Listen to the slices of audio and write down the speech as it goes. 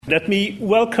Let me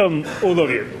welcome all of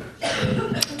you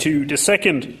to the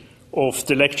second of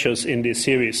the lectures in this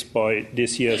series by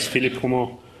this year's Philippe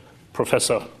Roman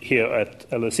professor here at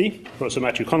LSE, Professor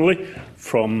Matthew Connelly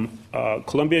from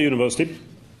Columbia University.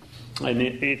 And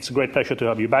it's a great pleasure to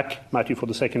have you back, Matthew, for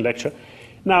the second lecture.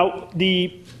 Now,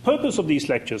 the purpose of these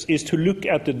lectures is to look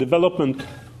at the development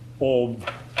of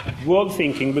world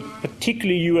thinking, but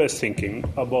particularly US thinking,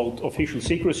 about official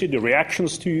secrecy, the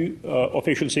reactions to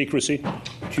official secrecy,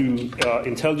 to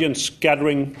intelligence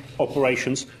gathering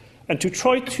operations, and to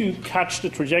try to catch the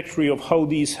trajectory of how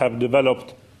these have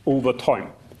developed over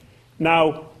time.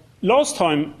 Now, last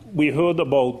time we heard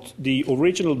about the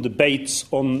original debates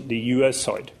on the US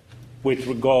side with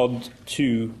regard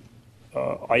to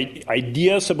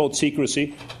ideas about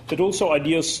secrecy, but also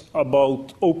ideas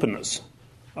about openness.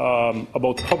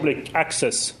 About public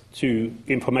access to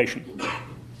information.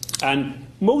 And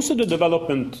most of the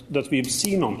development that we've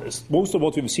seen on this, most of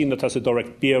what we've seen that has a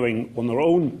direct bearing on our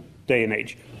own day and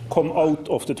age, come out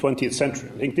of the 20th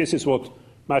century. I think this is what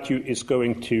Matthew is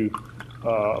going to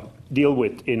deal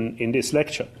with in this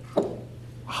lecture.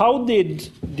 How did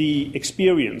the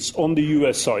experience on the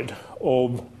US side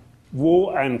of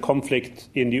war and conflict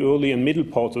in the early and middle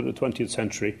part of the 20th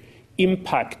century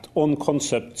impact on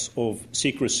concepts of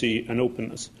secrecy and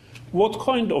openness? What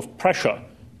kind of pressure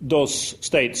does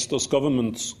states, does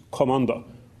governments come under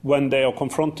when they are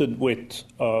confronted with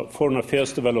foreign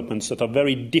affairs developments that are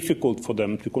very difficult for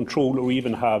them to control or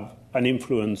even have an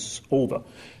influence over?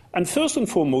 And first and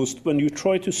foremost, when you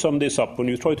try to sum this up, when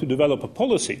you try to develop a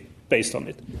policy based on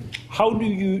it, how do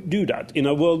you do that in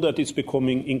a world that is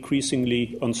becoming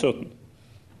increasingly uncertain?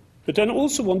 But then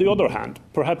also, on the other hand,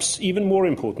 perhaps even more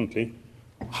importantly,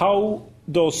 how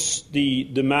does the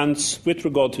demands with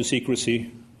regard to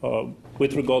secrecy,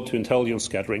 with regard to intelligence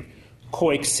gathering,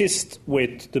 coexist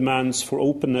with demands for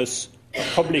openness,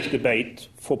 public debate,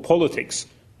 for politics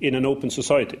in an open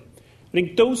society? I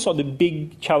think those are the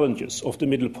big challenges of the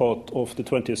middle part of the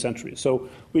 20th century. So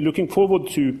we're looking forward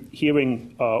to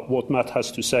hearing what Matt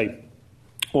has to say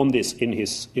on this in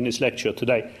his lecture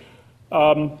today.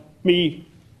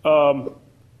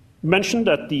 Mention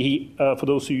that for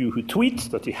those of you who tweet,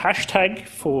 that the hashtag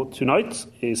for tonight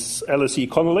is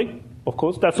LSE Connelly. Of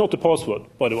course, that's not the password,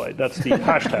 by the way. That's the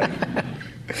hashtag.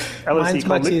 LSE Mine's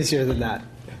Connelly. Much easier than that.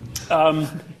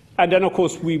 And then, of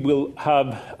course, we will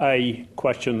have a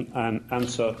question and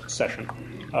answer session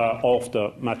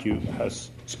after Matthew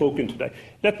has spoken today.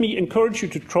 Let me encourage you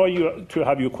to try to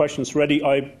have your questions ready.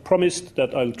 I promised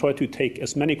that I'll try to take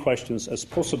as many questions as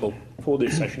possible for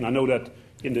this session. I know that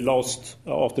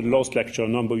after the last lecture, a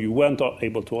number of you weren't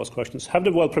able to ask questions. Have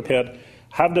them well prepared,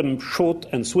 have them short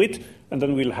and sweet, and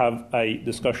then we'll have a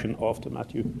discussion after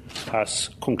Matthew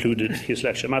has concluded his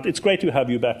lecture. Matt, it's great to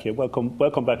have you back here. Welcome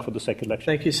back for the second lecture.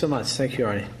 Thank you so much. Thank you,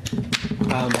 Arnie.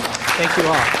 Thank you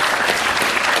all.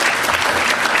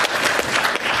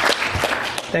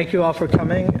 Thank you all for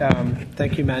coming.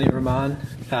 Thank you, Matthew Roman.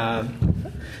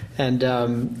 And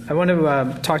I want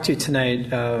to talk to you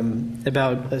tonight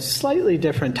about a slightly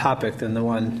different topic than the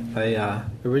one I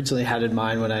originally had in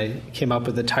mind when I came up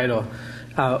with the title,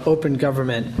 Open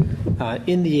Government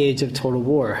in the Age of Total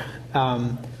War.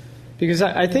 Because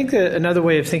I think that another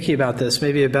way of thinking about this,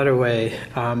 maybe a better way,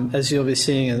 as you'll be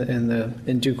seeing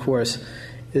in due course,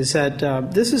 is that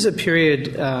this is a period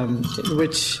in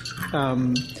which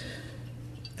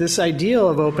this ideal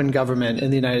of open government in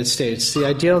the United States, the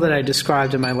ideal that I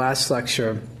described in my last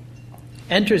lecture,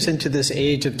 enters into this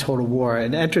age of total war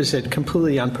and enters it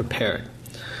completely unprepared.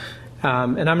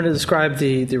 And I'm going to describe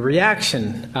the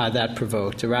reaction that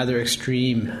provoked, a rather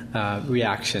extreme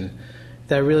reaction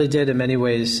that really did in many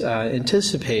ways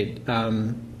anticipate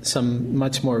some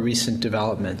much more recent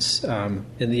developments in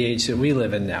the age that we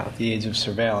live in now, the age of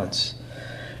surveillance.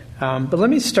 But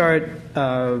let me start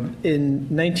in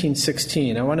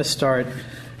 1916. I want to start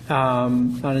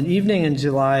on an evening in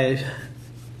July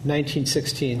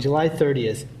 1916, July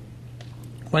 30th,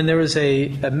 when there was a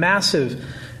massive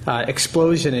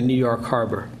explosion in New York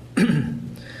Harbor.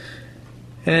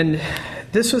 And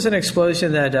this was an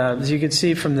explosion that, as you could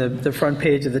see from the front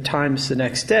page of the Times the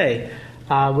next day,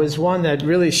 was one that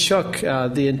really shook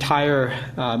the entire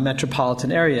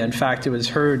metropolitan area. In fact, it was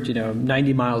heard,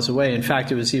 90 miles away. In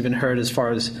fact, it was even heard as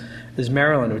far as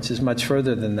Maryland, which is much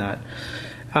further than that.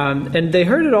 And they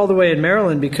heard it all the way in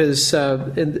Maryland because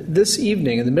this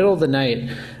evening, in the middle of the night,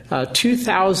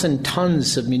 2,000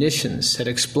 tons of munitions had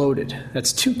exploded.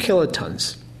 That's 2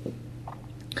 kilotons.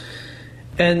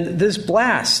 And this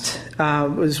blast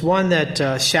was one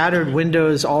that shattered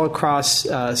windows all across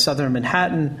southern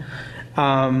Manhattan.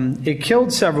 It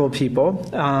killed several people,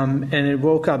 and it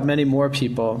woke up many more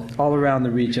people all around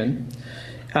the region.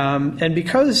 And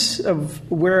because of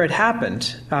where it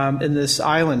happened, in this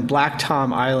island, Black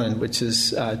Tom Island, which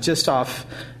is just off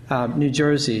New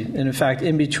Jersey, and in fact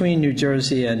in between New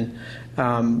Jersey and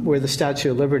where the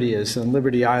Statue of Liberty is, on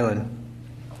Liberty Island,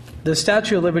 the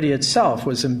Statue of Liberty itself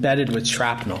was embedded with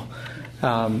shrapnel.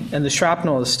 And the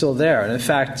shrapnel is still there. And in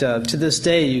fact, to this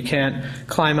day, you can't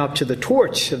climb up to the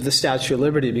torch of the Statue of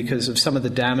Liberty because of some of the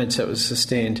damage that was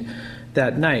sustained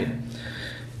that night.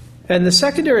 And the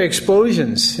secondary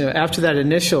explosions, after that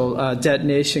initial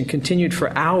detonation, continued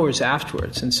for hours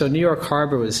afterwards. And so New York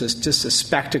Harbor was just a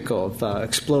spectacle of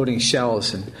exploding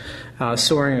shells and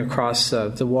soaring across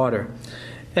the water.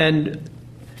 And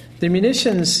the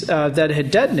munitions that had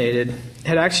detonated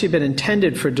had actually been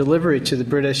intended for delivery to the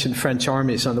British and French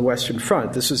armies on the Western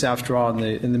Front. This was, after all,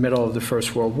 in the middle of the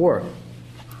First World War.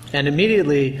 And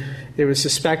immediately it was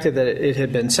suspected that it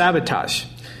had been sabotage.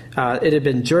 It had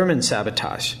been German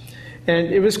sabotage. And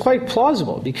it was quite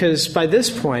plausible because by this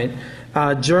point,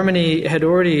 Germany had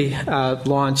already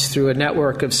launched, through a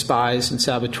network of spies and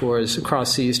saboteurs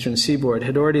across the eastern seaboard,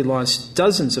 had already launched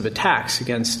dozens of attacks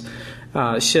against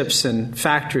ships and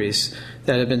factories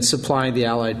that had been supplying the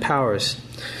Allied powers.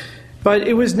 But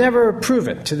it was never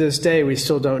proven. To this day, we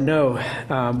still don't know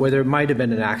whether it might have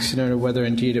been an accident or whether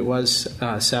indeed it was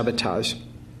sabotage.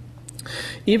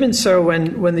 Even so,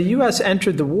 when the U.S.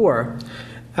 entered the war,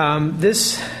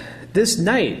 this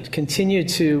night continued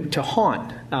to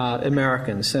haunt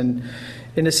Americans. And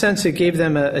in a sense, it gave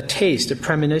them a taste, a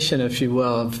premonition, if you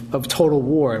will, of total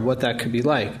war and what that could be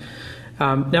like.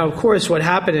 Now, of course, what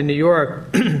happened in New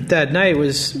York that night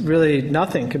was really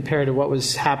nothing compared to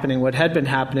what had been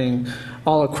happening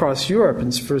all across Europe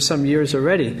and for some years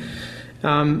already.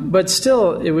 But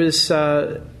still, it was,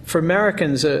 for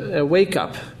Americans, a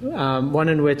wake-up, one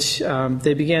in which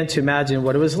they began to imagine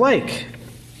what it was like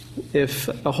if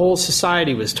a whole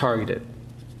society was targeted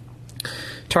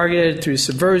through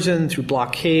subversion, through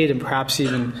blockade, and perhaps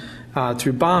even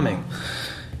through bombing.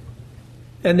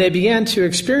 And they began to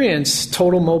experience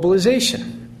total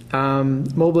mobilization.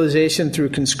 Mobilization through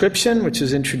conscription, which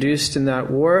was introduced in that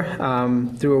war,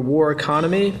 through a war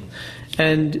economy,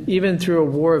 and even through a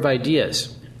war of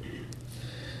ideas.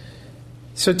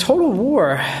 So total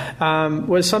war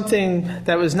was something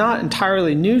that was not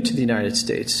entirely new to the United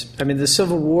States. I mean, the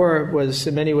Civil War was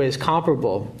in many ways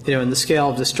comparable, in the scale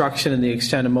of destruction and the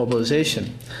extent of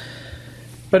mobilization.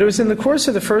 But it was in the course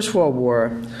of the First World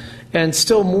War, and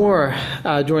still more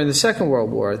during the Second World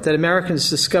War, that Americans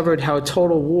discovered how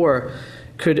total war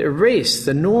could erase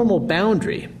the normal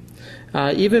boundary,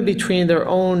 even between their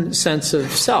own sense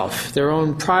of self, their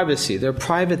own privacy, their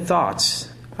private thoughts,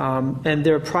 and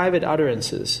their private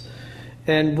utterances,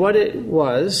 and what it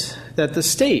was that the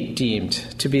state deemed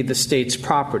to be the state's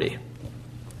property,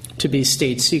 to be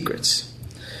state secrets.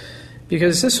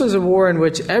 Because this was a war in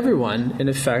which everyone, in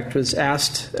effect, was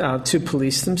asked to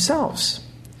police themselves.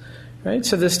 Right?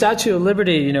 So the Statue of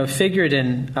Liberty, figured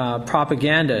in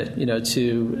propaganda,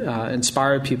 to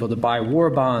inspire people to buy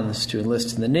war bonds, to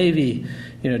enlist in the Navy,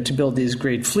 to build these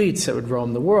great fleets that would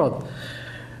roam the world.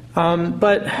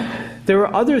 But there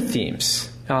were other themes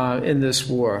in this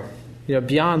war,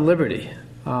 beyond liberty,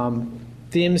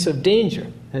 themes of danger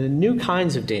and new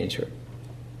kinds of danger.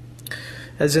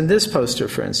 As in this poster,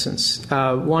 for instance,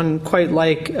 one quite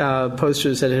like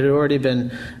posters that had already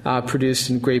been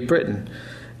produced in Great Britain.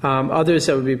 Others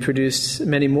that would be produced,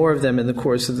 many more of them in the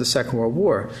course of the Second World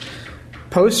War.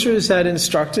 Posters that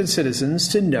instructed citizens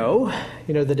to know,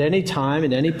 that any time,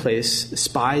 in any place,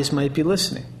 spies might be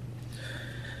listening.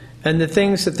 And the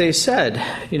things that they said,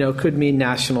 could mean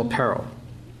national peril.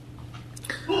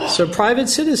 So private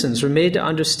citizens were made to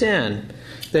understand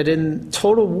that in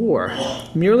total war,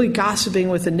 merely gossiping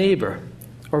with a neighbor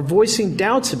or voicing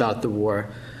doubts about the war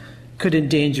could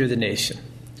endanger the nation,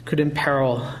 could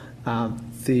imperil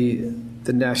the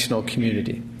national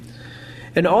community.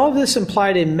 And all of this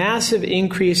implied a massive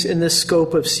increase in the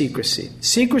scope of secrecy.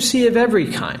 Secrecy of every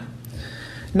kind.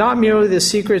 Not merely the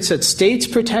secrets that states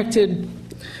protected,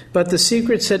 but the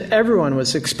secrets that everyone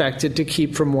was expected to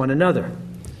keep from one another.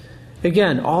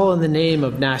 Again, all in the name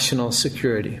of national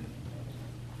security.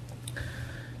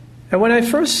 And when I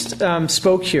first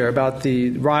spoke here about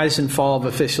the rise and fall of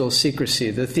official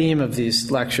secrecy, the theme of these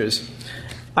lectures,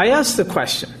 I asked the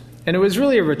question, and it was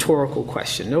really a rhetorical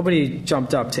question. Nobody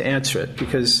jumped up to answer it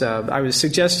because I was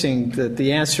suggesting that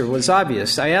the answer was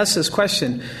obvious. I asked this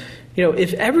question,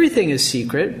 if everything is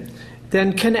secret,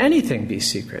 then can anything be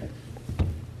secret?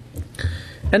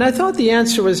 And I thought the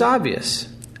answer was obvious.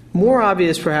 More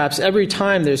obvious, perhaps, every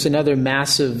time there's another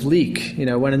massive leak,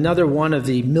 when another one of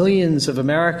the millions of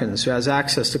Americans who has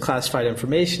access to classified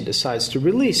information decides to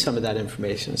release some of that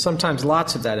information, sometimes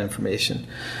lots of that information.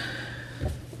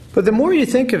 But the more you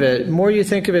think of it,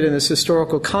 in this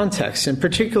historical context, in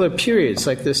particular periods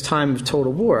like this time of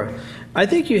total war, I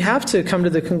think you have to come to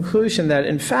the conclusion that,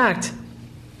 in fact,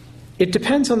 it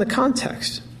depends on the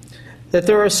context, that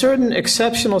there are certain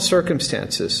exceptional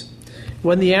circumstances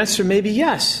when the answer may be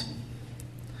yes,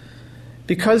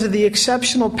 because of the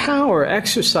exceptional power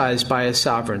exercised by a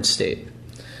sovereign state.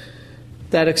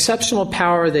 That exceptional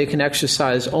power they can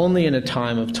exercise only in a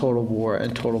time of total war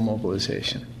and total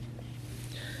mobilization.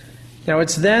 Now,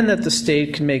 it's then that the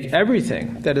state can make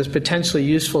everything that is potentially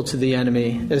useful to the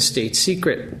enemy a state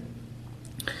secret.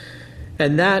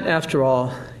 And that, after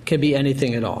all, can be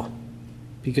anything at all,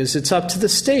 because it's up to the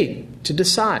state to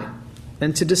decide,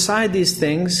 and to decide these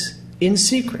things in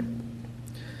secret.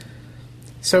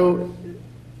 So,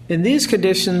 in these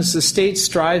conditions, the state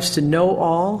strives to know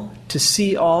all, to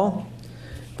see all,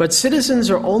 but citizens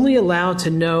are only allowed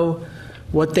to know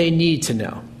what they need to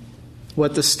know,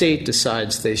 what the state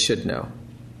decides they should know.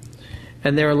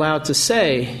 And they're allowed to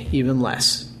say even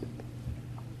less.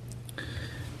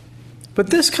 But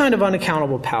this kind of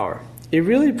unaccountable power, it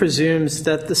really presumes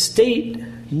that the state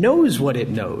knows what it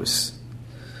knows,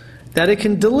 that it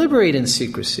can deliberate in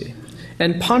secrecy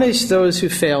and punish those who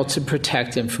fail to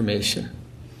protect information.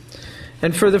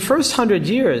 And for the first 100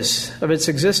 years of its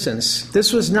existence,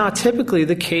 this was not typically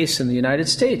the case in the United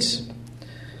States.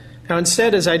 Now,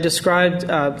 instead, as I described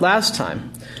last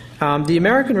time, the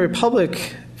American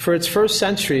Republic, for its first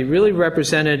century, really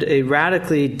represented a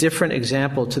radically different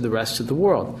example to the rest of the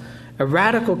world, a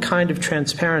radical kind of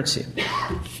transparency.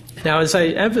 Now, as I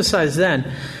emphasized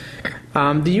then,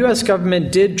 the U.S.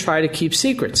 government did try to keep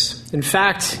secrets. In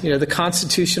fact, the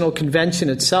Constitutional Convention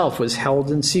itself was held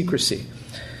in secrecy.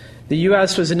 The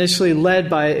U.S. was initially led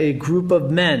by a group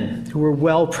of men who were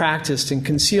well practiced in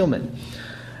concealment.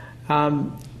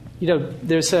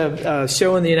 There's a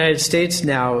show in the United States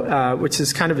now, which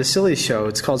is kind of a silly show.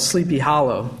 It's called Sleepy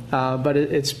Hollow, but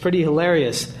it's pretty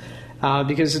hilarious.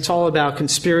 Because it's all about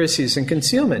conspiracies and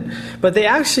concealment. But they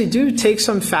actually do take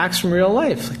some facts from real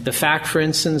life. Like the fact, for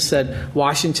instance, that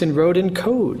Washington wrote in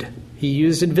code. He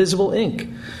used invisible ink.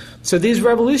 So these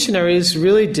revolutionaries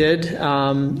really did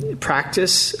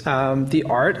practice the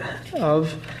art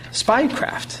of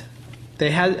spycraft.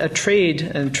 They had a trade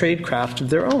and tradecraft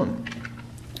of their own.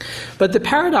 But the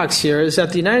paradox here is that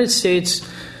the United States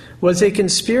was a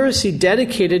conspiracy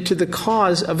dedicated to the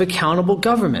cause of accountable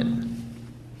government,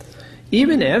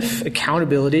 even if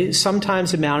accountability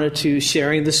sometimes amounted to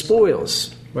sharing the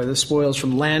spoils, whether spoils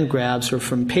from land grabs or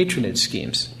from patronage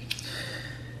schemes.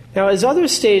 Now, as other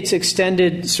states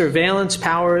extended surveillance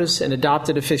powers and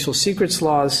adopted official secrets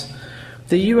laws,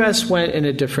 the U.S. went in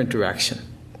a different direction.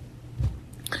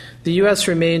 The U.S.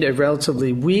 remained a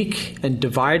relatively weak and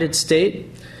divided state,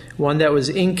 one that was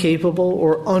incapable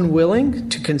or unwilling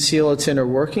to conceal its inner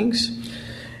workings,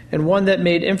 and one that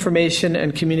made information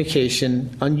and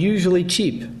communication unusually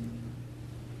cheap.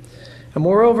 And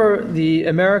moreover, the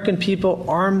American people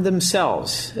armed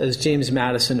themselves, as James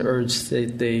Madison urged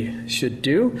they should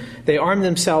do. They armed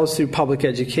themselves through public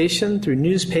education, through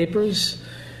newspapers,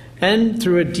 and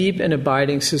through a deep and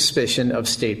abiding suspicion of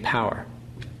state power.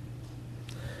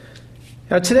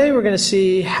 Now, today we're going to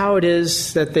see how it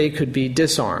is that they could be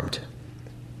disarmed.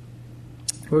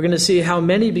 We're going to see how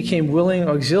many became willing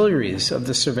auxiliaries of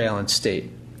the surveillance state.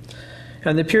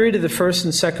 In the period of the First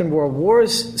and Second World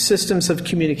Wars, systems of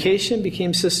communication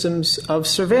became systems of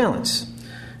surveillance.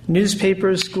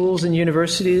 Newspapers, schools, and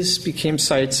universities became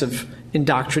sites of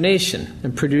indoctrination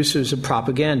and producers of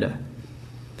propaganda.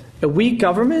 A weak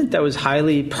government that was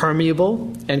highly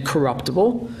permeable and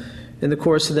corruptible in the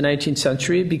course of the 19th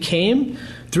century became,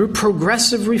 through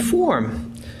progressive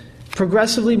reform,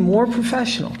 progressively more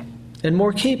professional and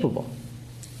more capable.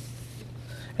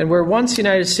 And where once the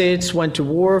United States went to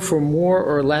war for more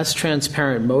or less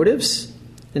transparent motives,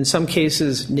 in some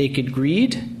cases naked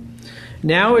greed,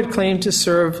 now it claimed to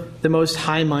serve the most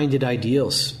high-minded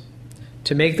ideals,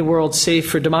 to make the world safe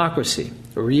for democracy,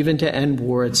 or even to end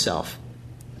war itself.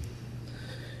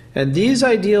 And these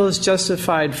ideals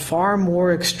justified far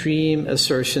more extreme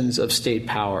assertions of state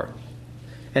power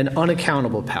and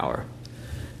unaccountable power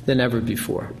than ever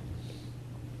before.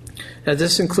 Now,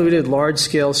 this included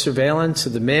large-scale surveillance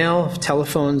of the mail, of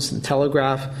telephones and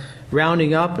telegraph,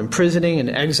 rounding up, imprisoning, and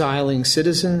exiling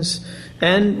citizens,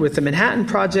 and, with the Manhattan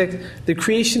Project, the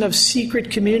creation of secret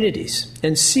communities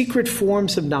and secret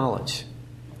forms of knowledge.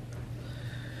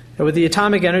 And with the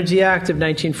Atomic Energy Act of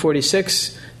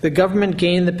 1946, the government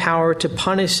gained the power to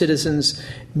punish citizens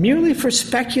merely for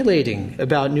speculating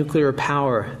about nuclear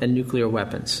power and nuclear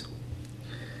weapons.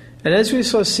 And as we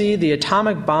shall see, the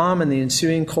atomic bomb and the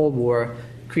ensuing Cold War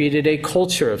created a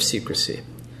culture of secrecy,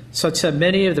 such that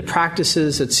many of the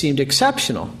practices that seemed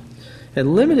exceptional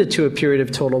and limited to a period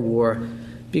of total war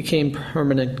became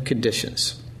permanent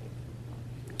conditions.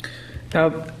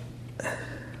 Now,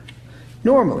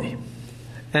 normally,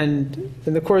 and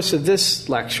in the course of this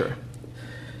lecture,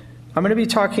 I'm going to be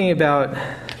talking about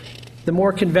the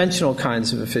more conventional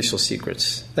kinds of official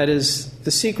secrets. That is,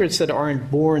 the secrets that aren't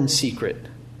born secret,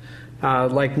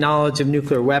 like knowledge of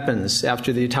nuclear weapons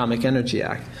after the Atomic Energy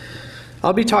Act.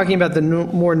 I'll be talking about the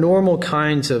more normal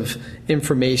kinds of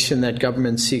information that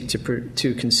governments seek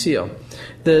to conceal.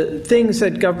 The things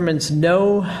that governments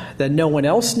know that no one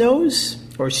else knows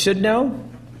or should know,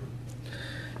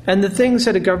 and the things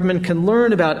that a government can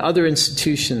learn about other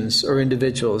institutions or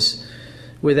individuals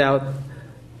without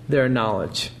their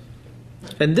knowledge.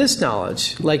 And this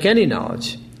knowledge, like any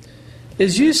knowledge,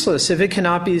 is useless if it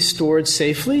cannot be stored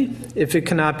safely, if it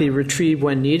cannot be retrieved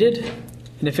when needed,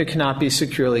 and if it cannot be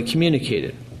securely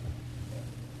communicated.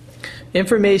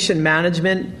 Information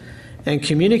management and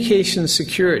communication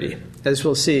security, as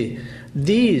we'll see,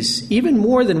 these, even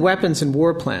more than weapons and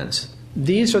war plans,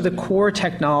 these are the core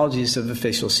technologies of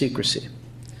official secrecy.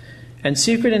 And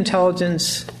secret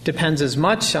intelligence depends as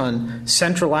much on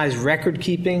centralized record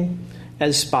keeping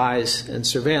as spies and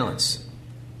surveillance.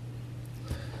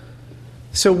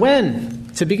 So when,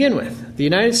 to begin with, the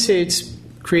United States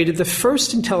created the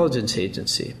first intelligence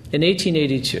agency in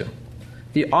 1882,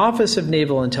 the Office of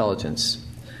Naval Intelligence,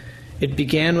 it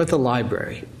began with a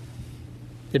library.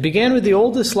 It began with the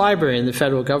oldest library in the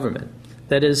federal government,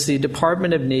 that is, the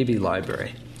Department of Navy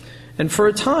Library. And for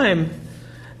a time,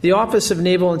 the Office of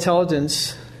Naval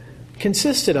Intelligence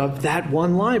consisted of that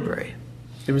one library.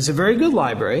 It was a very good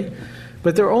library,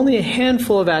 but there were only a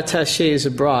handful of attachés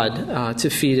abroad to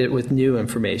feed it with new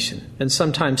information, and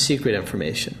sometimes secret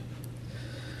information.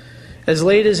 As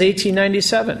late as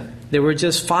 1897, there were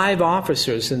just 5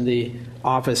 officers in the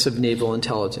Office of Naval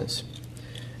Intelligence.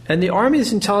 And the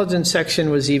Army's intelligence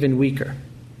section was even weaker.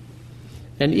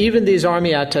 And even these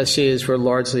Army attachés were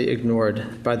largely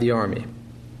ignored by the Army.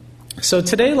 So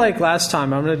today, like last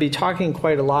time, I'm going to be talking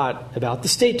quite a lot about the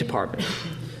State Department.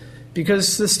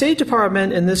 Because the State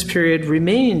Department in this period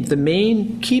remained the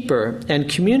main keeper and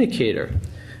communicator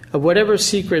of whatever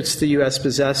secrets the U.S.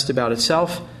 possessed about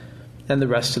itself and the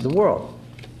rest of the world.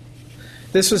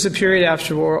 This was a period,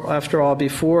 after all,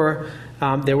 before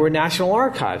there were national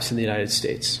archives in the United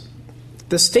States.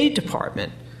 The State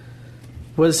Department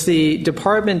was the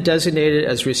department designated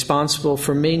as responsible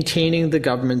for maintaining the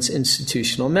government's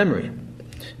institutional memory,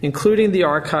 including the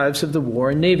archives of the War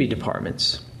and Navy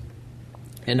departments.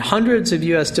 And hundreds of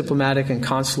U.S. diplomatic and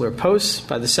consular posts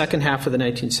by the second half of the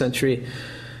 19th century,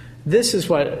 this is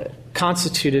what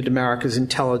constituted America's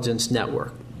intelligence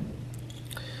network.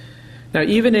 Now,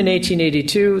 even in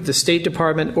 1882, the State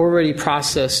Department already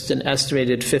processed an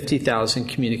estimated 50,000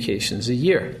 communications a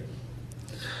year.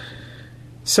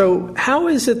 So how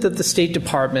is it that the State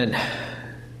Department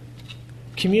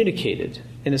communicated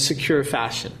in a secure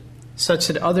fashion, such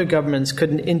that other governments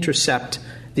couldn't intercept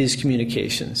these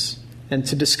communications and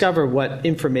to discover what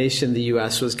information the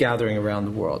U.S. was gathering around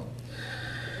the world?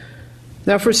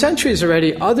 Now, for centuries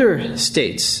already, other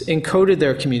states encoded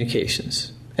their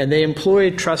communications, and they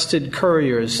employed trusted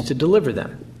couriers to deliver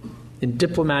them in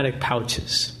diplomatic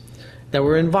pouches that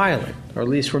were inviolate, or at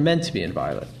least were meant to be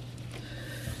inviolate.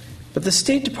 But the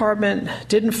State Department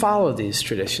didn't follow these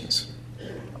traditions.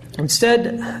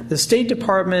 Instead, the State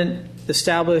Department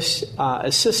established a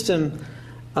system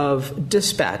of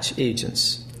dispatch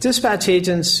agents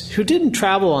who didn't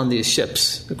travel on these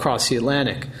ships across the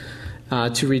Atlantic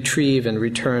to retrieve and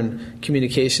return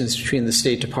communications between the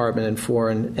State Department and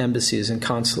foreign embassies and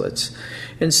consulates.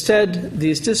 Instead,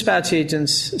 these dispatch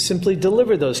agents simply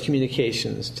delivered those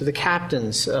communications to the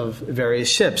captains of various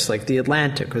ships, like the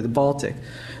Atlantic or the Baltic,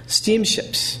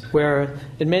 steamships, where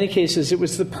in many cases it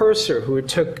was the purser who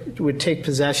would take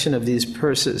possession of these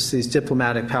purses, these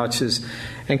diplomatic pouches,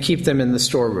 and keep them in the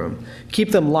storeroom,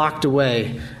 keep them locked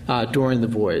away during the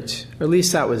voyage. Or at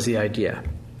least that was the idea.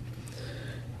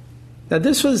 Now,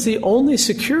 this was the only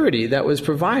security that was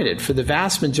provided for the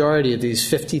vast majority of these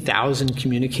 50,000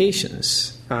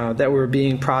 communications that were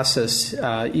being processed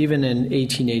even in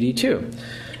 1882.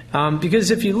 Because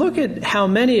if you look at how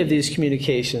many of these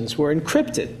communications were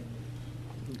encrypted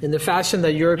in the fashion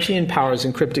that European powers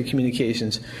encrypted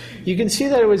communications, you can see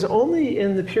that it was only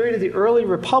in the period of the early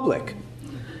Republic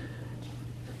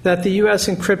that the U.S.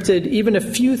 encrypted even a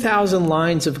few thousand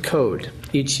lines of code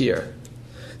each year.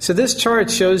 So this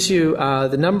chart shows you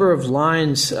the number of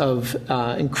lines of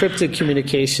encrypted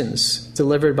communications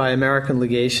delivered by American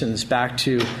legations back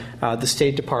to the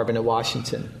State Department at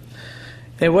Washington.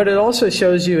 And what it also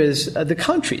shows you is the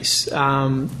countries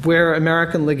where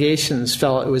American legations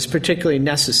felt it was particularly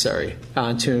necessary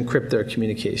to encrypt their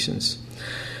communications.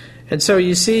 And so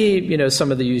you see,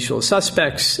 some of the usual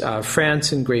suspects,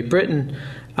 France and Great Britain.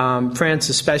 France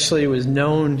especially was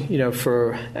known,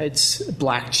 for its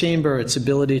black chamber, its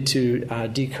ability to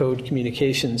decode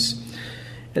communications.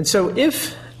 And so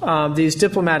if these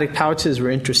diplomatic pouches were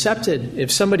intercepted,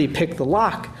 if somebody picked the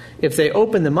lock, if they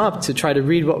opened them up to try to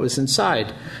read what was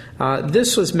inside,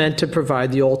 this was meant to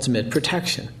provide the ultimate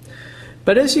protection.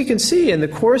 But as you can see, in the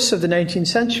course of the 19th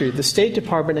century, the State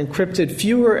Department encrypted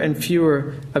fewer and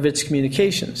fewer of its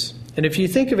communications. And if you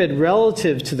think of it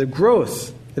relative to the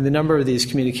growth in the number of these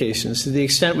communications, to the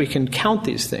extent we can count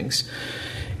these things,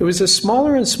 it was a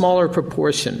smaller and smaller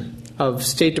proportion of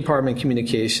State Department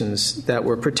communications that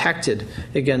were protected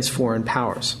against foreign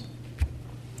powers.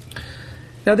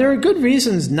 Now, there are good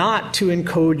reasons not to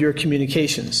encode your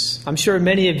communications. I'm sure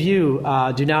many of you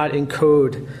do not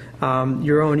encode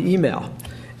your own email.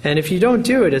 And if you don't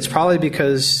do it, it's probably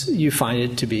because you find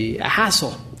it to be a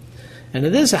hassle. And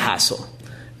it is a hassle.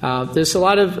 There's a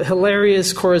lot of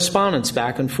hilarious correspondence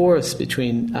back and forth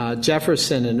between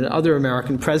Jefferson and other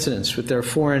American presidents with their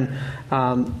foreign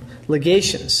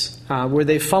legations, where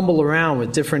they fumble around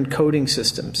with different coding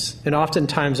systems and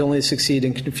oftentimes only succeed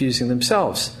in confusing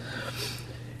themselves.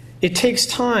 It takes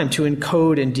time to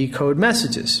encode and decode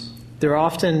messages. There are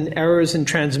often errors in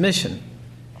transmission.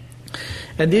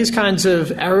 And these kinds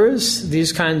of errors,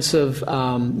 these kinds of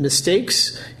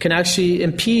mistakes can actually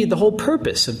impede the whole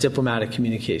purpose of diplomatic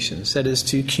communications, that is,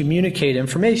 to communicate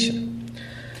information.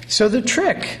 So the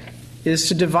trick is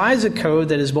to devise a code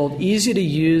that is both easy to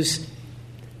use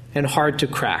and hard to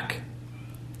crack.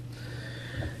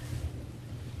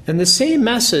 And the same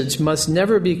message must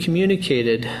never be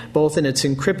communicated both in its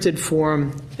encrypted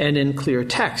form and in clear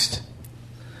text.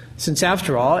 Since,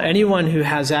 after all, anyone who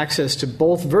has access to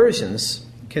both versions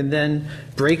can then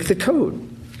break the code.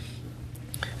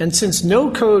 And since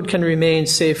no code can remain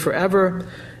safe forever,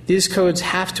 these codes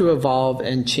have to evolve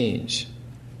and change.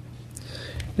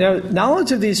 Now,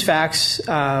 knowledge of these facts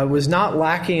was not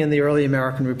lacking in the early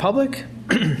American Republic.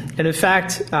 And in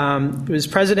fact, it was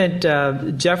President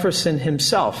Jefferson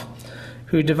himself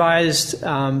who devised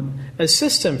a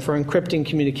system for encrypting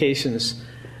communications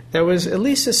that was at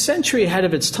least a century ahead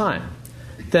of its time,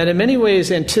 that in many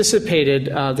ways anticipated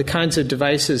the kinds of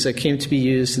devices that came to be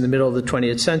used in the middle of the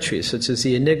 20th century, such as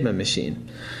the Enigma machine.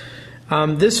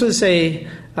 This was a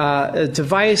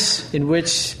device in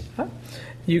which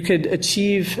you could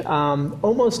achieve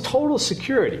almost total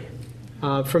security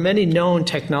from any known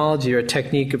technology or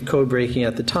technique of code breaking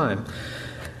at the time.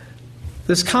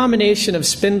 This combination of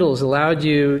spindles allowed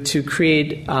you to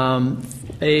create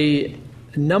a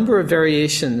number of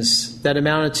variations that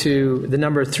amounted to the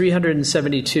number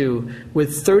 372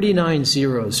 with 39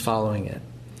 zeros following it.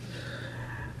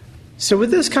 So with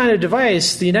this kind of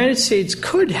device, the United States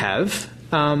could have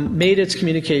made its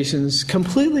communications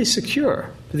completely secure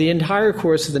for the entire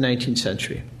course of the 19th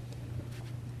century.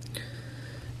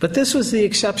 But this was the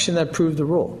exception that proved the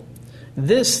rule.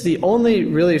 This, the only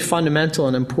really fundamental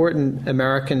and important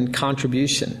American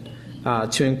contribution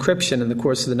to encryption in the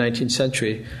course of the 19th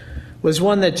century, was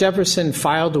one that Jefferson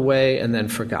filed away and then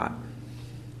forgot.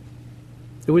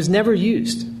 It was never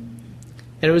used.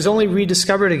 And it was only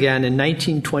rediscovered again in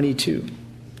 1922,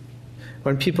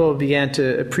 when people began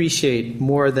to appreciate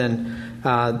more than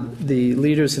the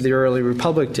leaders of the early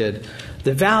republic did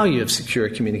the value of secure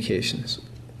communications.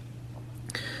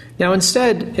 Now,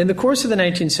 instead, in the course of the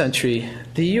 19th century,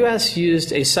 the U.S.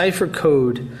 used a cipher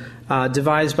code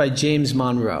devised by James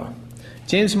Monroe.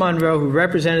 James Monroe, who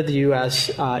represented the U.S.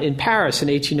 In Paris in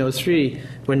 1803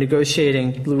 when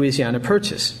negotiating Louisiana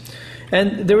Purchase.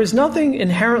 And there was nothing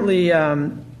inherently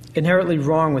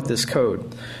wrong with this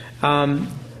code.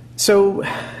 So,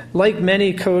 like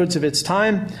many codes of its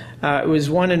time, it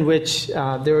was one in which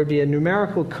there would be a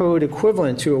numerical code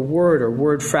equivalent to a word or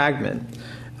word fragment.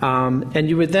 And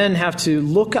you would then have to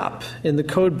look up in the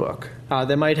code book.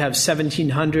 They might have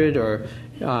 1,700 or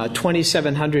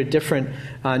 2,700 different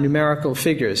numerical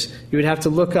figures. You would have to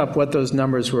look up what those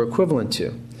numbers were equivalent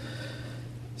to.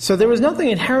 So there was nothing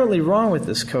inherently wrong with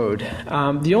this code.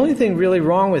 The only thing really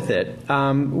wrong with it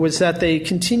was that they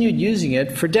continued using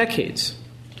it for decades.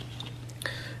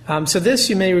 So this,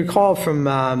 you may recall from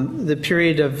the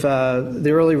period of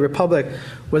the early Republic,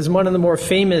 was one of the more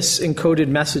famous encoded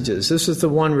messages. This was the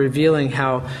one revealing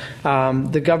how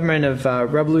the government of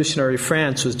revolutionary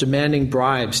France was demanding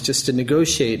bribes just to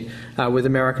negotiate with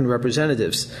American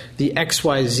representatives. The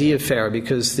XYZ affair,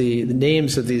 because the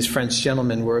names of these French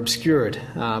gentlemen were obscured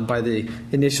by the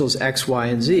initials X, Y,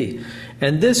 and Z.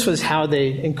 And this was how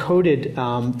they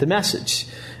encoded the message.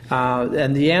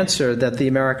 And the answer that the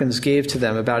Americans gave to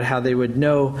them about how they would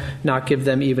not give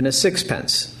them even a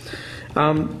sixpence.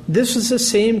 This was the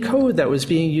same code that was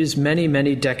being used many,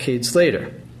 many decades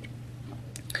later.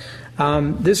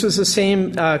 This was the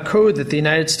same code that the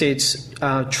United States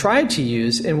tried to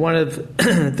use in one of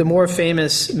the more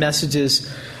famous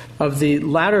messages of the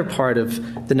latter part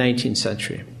of the 19th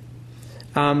century.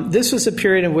 This was a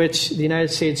period in which the United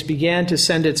States began to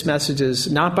send its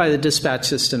messages not by the dispatch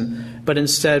system, but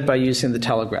instead by using the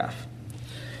telegraph.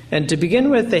 And to begin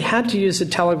with, they had to use a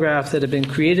telegraph that had been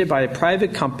created by a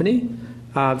private company,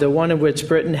 the one in which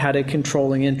Britain had a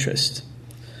controlling interest.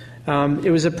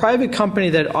 It was a private company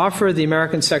that offered the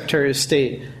American Secretary of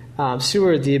State,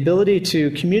 Seward, the ability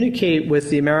to communicate with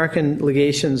the American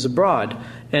legations abroad,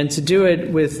 and to do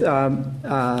it with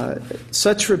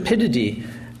such rapidity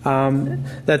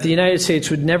that the United States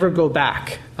would never go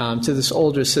back to this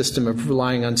older system of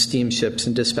relying on steamships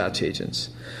and dispatch agents.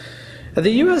 The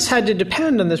U.S. had to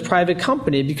depend on this private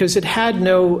company because it had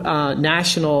no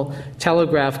national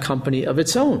telegraph company of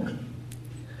its own.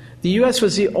 The U.S.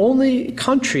 was the only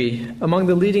country among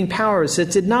the leading powers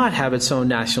that did not have its own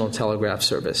national telegraph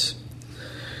service.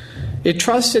 It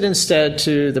trusted instead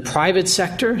to the private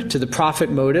sector, to the profit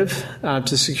motive,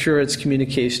 to secure its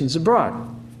communications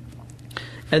abroad.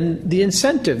 And the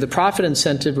incentive, the profit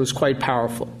incentive, was quite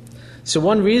powerful. So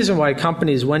one reason why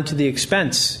companies went to the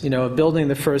expense, of building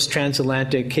the first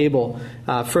transatlantic cable,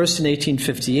 first in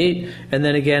 1858 and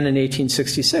then again in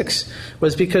 1866,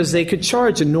 was because they could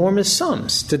charge enormous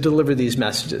sums to deliver these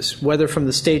messages, whether from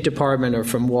the State Department or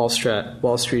from Wall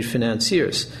Street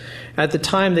financiers. At the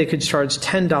time, they could charge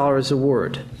 $10 a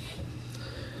word.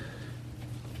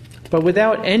 But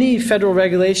without any federal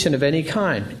regulation of any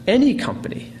kind, any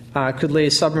company could lay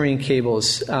submarine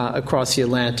cables across the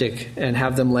Atlantic and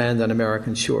have them land on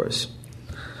American shores.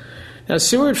 Now,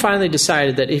 Seward finally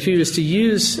decided that if he was to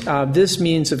use this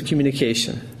means of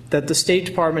communication, that the State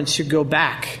Department should go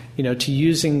back, to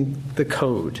using the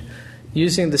code,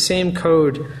 using the same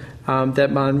code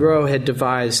that Monroe had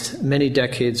devised many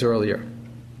decades earlier.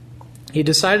 He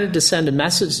decided to send a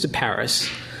message to Paris.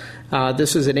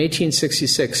 This was in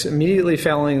 1866, immediately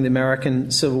following the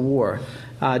American Civil War,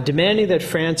 demanding that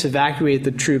France evacuate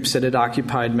the troops that had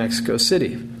occupied Mexico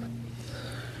City.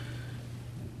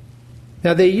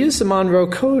 Now, they used the Monroe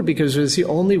Code because it was the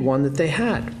only one that they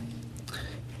had,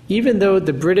 even though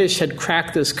the British had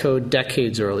cracked this code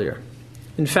decades earlier.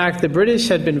 In fact, the British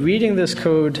had been reading this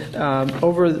code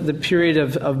over the period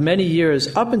of many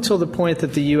years, up until the point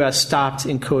that the U.S. stopped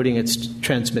encoding its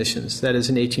transmissions, that is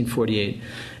in 1848.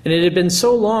 And it had been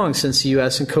so long since the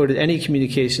U.S. encoded any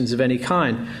communications of any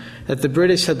kind that the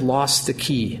British had lost the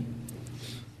key.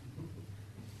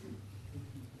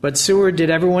 But Seward did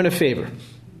everyone a favor.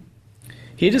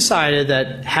 He decided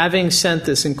that having sent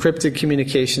this encrypted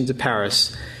communication to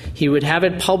Paris, he would have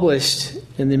it published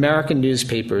in the American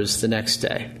newspapers the next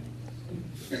day.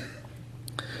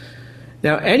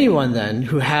 Now, anyone then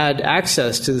who had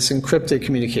access to this encrypted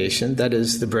communication, that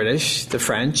is the British, the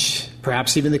French,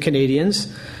 perhaps even the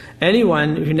Canadians,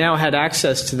 anyone who now had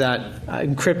access to that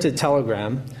encrypted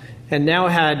telegram and now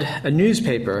had a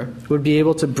newspaper would be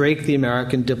able to break the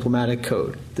American diplomatic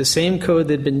code, the same code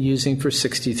they'd been using for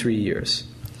 63 years.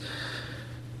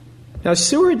 Now,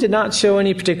 Seward did not show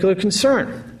any particular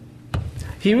concern.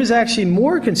 He was actually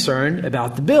more concerned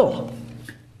about the bill,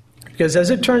 because as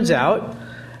it turns out,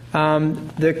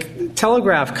 the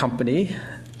telegraph company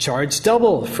charged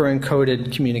double for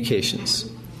encoded communications.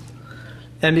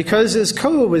 And because this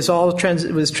code was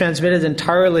transmitted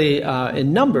entirely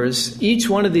in numbers, each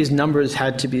one of these numbers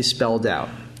had to be spelled out.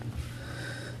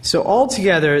 So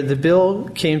altogether, the bill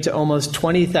came to almost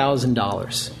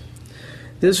 $20,000.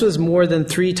 This was more than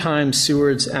 3 times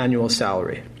Seward's annual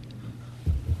salary.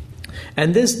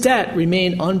 And this debt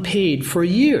remained unpaid for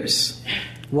years.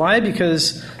 Why?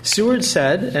 Because Seward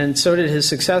said, and so did his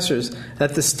successors,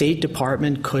 that the State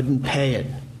Department couldn't pay it.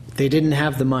 They didn't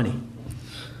have the money.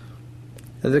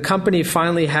 The company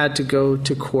finally had to go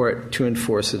to court to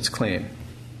enforce its claim.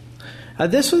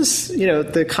 This was,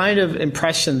 the kind of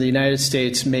impression the United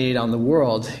States made on the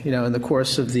world, in the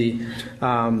course of the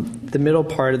middle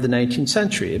part of the 19th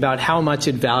century, about how much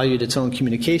it valued its own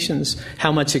communications,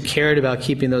 how much it cared about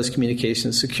keeping those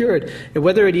communications secured, and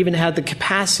whether it even had the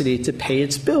capacity to pay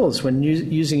its bills when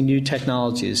using new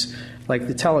technologies like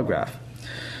the telegraph.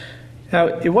 Now,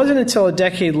 it wasn't until a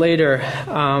decade later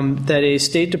that a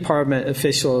State Department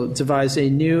official devised a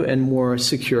new and more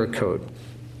secure code.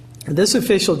 This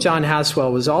official, John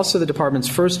Haswell, was also the department's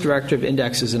first director of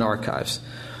indexes and archives.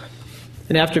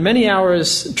 And after many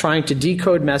hours trying to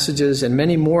decode messages and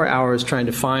many more hours trying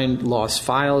to find lost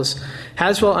files,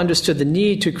 Haswell understood the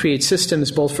need to create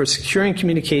systems both for securing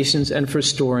communications and for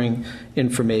storing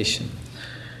information.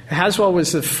 Haswell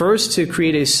was the first to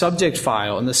create a subject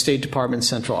file in the State Department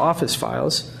Central Office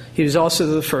files. He was also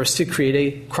the first to create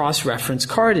a cross-reference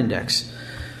card index.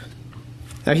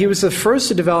 Now, he was the first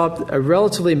to develop a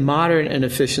relatively modern and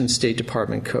efficient State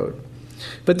Department code.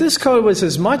 But this code was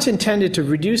as much intended to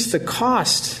reduce the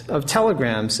cost of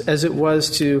telegrams as it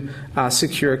was to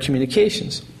secure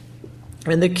communications.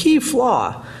 And the key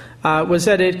flaw was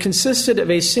that it consisted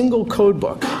of a single code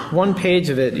book. One page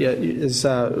of it is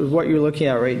what you're looking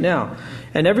at right now.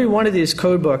 And every one of these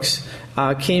code books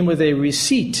came with a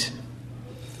receipt,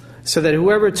 so that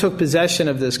whoever took possession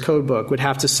of this code book would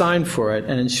have to sign for it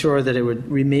and ensure that it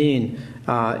would remain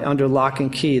under lock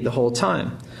and key the whole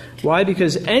time. Why?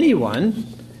 Because anyone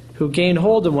who gained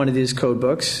hold of one of these code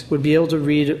books would be able to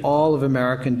read all of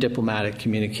American diplomatic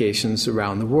communications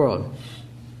around the world.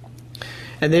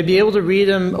 And they'd be able to read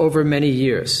them over many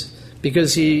years,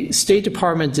 because the State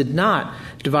Department did not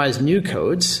devise new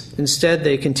codes. Instead,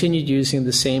 they continued using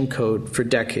the same code for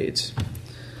decades.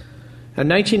 In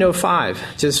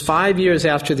 1905, just 5 years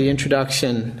after the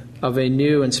introduction of a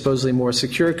new and supposedly more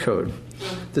secure code,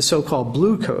 the so-called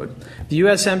Blue Code, the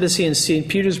U.S. Embassy in St.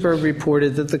 Petersburg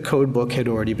reported that the code book had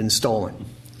already been stolen.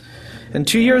 And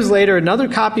 2 years later, another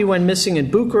copy went missing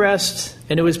in Bucharest,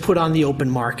 and it was put on the open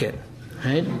market,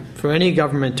 right, for any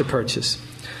government to purchase.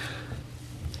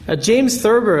 James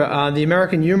Thurber, the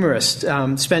American humorist,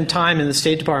 spent time in the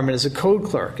State Department as a code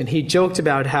clerk, and he joked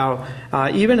about how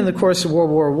even in the course of World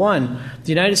War I, the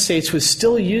United States was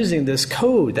still using this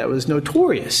code that was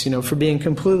notorious, for being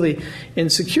completely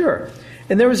insecure.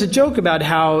 And there was a joke about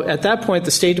how at that point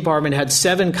the State Department had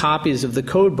 7 copies of the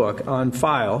code book on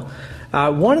file.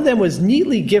 One of them was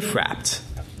neatly gift wrapped.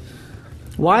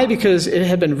 Why? Because it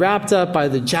had been wrapped up by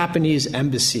the Japanese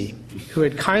embassy, who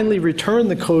had kindly returned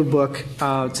the code book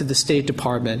to the State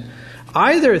Department.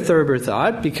 Either, Thurber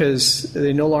thought, because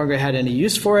they no longer had any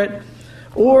use for it,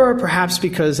 or perhaps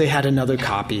because they had another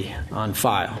copy on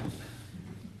file.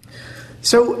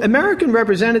 So American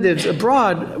representatives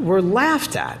abroad were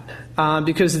laughed at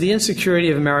because of the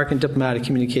insecurity of American diplomatic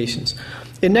communications.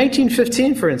 In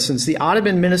 1915, for instance, the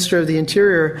Ottoman Minister of the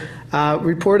Interior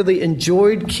reportedly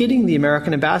enjoyed kidding the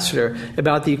American ambassador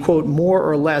about the, quote, more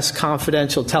or less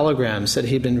confidential telegrams that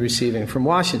he'd been receiving from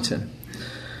Washington.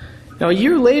 Now, a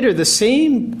year later, the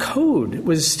same code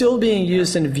was still being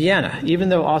used in Vienna, even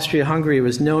though Austria-Hungary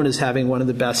was known as having one of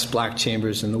the best black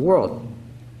chambers in the world.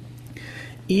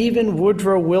 Even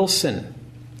Woodrow Wilson,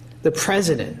 the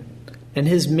president, and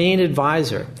his main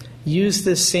advisor used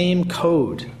this same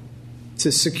code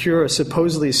to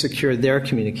supposedly secure their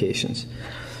communications.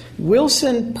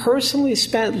 Wilson personally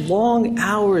spent long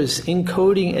hours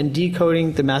encoding and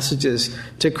decoding the messages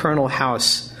to Colonel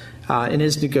House in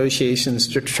his negotiations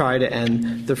to try to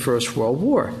end the First World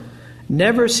War,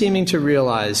 never seeming to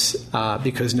realize,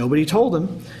 because nobody told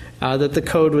him, that the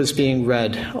code was being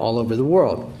read all over the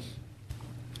world.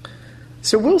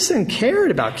 So Wilson cared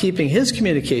about keeping his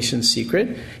communications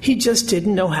secret. He just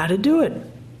didn't know how to do it.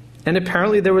 And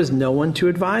apparently there was no one to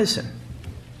advise him.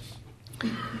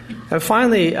 And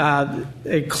finally,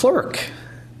 a clerk,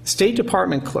 State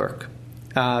Department clerk,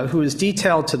 who was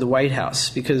detailed to the White House,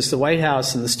 because the White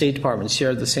House and the State Department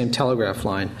shared the same telegraph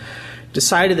line,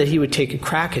 decided that he would take a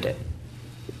crack at it.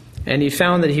 And he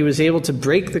found that he was able to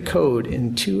break the code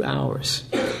in 2 hours.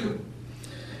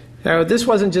 Now, this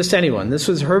wasn't just anyone. This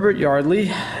was Herbert Yardley,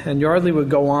 and Yardley would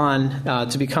go on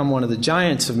to become one of the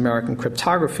giants of American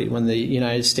cryptography when the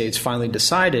United States finally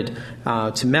decided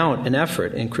to mount an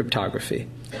effort in cryptography.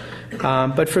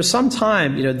 But for some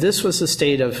time, this was the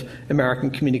state of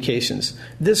American communications.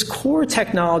 This core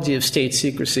technology of state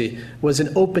secrecy was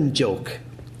an open joke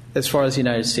as far as the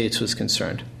United States was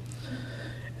concerned.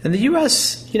 And the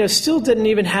U.S., still didn't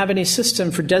even have any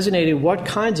system for designating what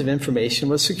kinds of information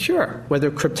was secure, whether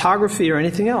cryptography or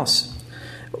anything else.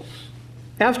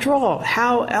 After all,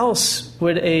 how else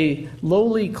would a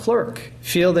lowly clerk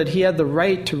feel that he had the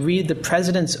right to read the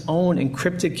president's own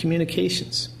encrypted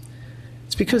communications?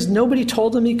 It's because nobody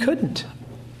told him he couldn't.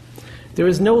 There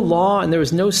was no law and there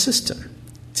was no system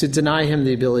to deny him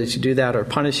the ability to do that or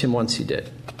punish him once he did.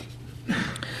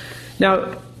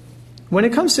 Now, when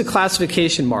it comes to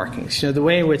classification markings, the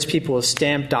way in which people will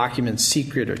stamp documents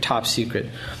secret or top secret,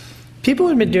 people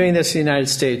have been doing this in the United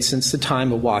States since the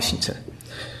time of Washington.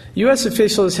 U.S.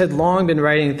 officials had long been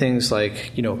writing things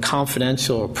like,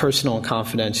 confidential or personal and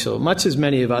confidential, much as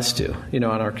many of us do, on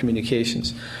our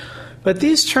communications. But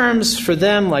these terms, for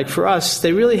them, like for us,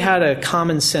 they really had a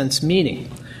common sense meaning.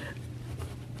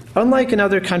 Unlike in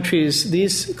other countries,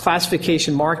 these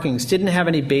classification markings didn't have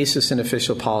any basis in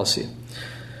official policy.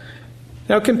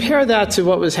 Now compare that to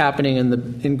what was happening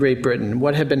in Great Britain,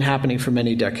 what had been happening for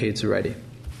many decades already.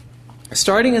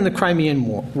 Starting in the Crimean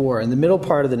War in the middle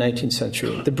part of the 19th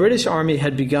century, the British Army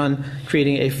had begun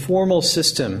creating a formal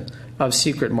system of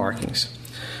secret markings.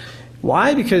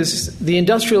 Why? Because the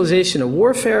industrialization of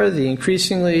warfare, the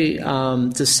increasingly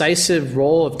decisive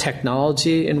role of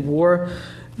technology in war,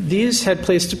 these had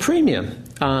placed a premium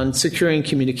on securing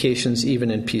communications even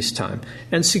in peacetime,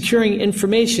 and securing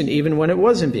information even when it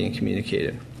wasn't being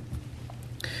communicated.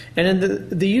 And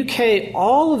in the UK,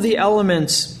 all of the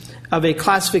elements of a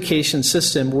classification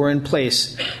system were in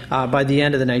place by the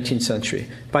end of the 19th century.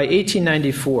 By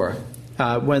 1894,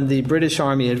 when the British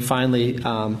Army had finally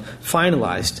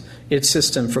finalized its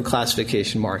system for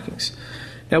classification markings.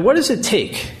 Now, what does it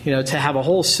take, to have a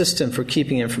whole system for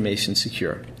keeping information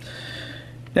secure?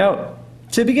 Now,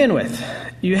 to begin with,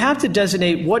 you have to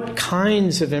designate what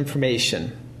kinds of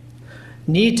information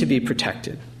need to be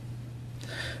protected.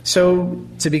 So,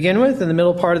 to begin with, in the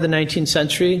middle part of the 19th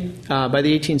century, by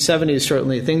the 1870s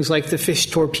certainly, things like the fish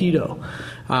torpedo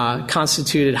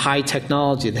constituted high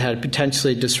technology that had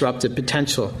potentially disruptive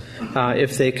potential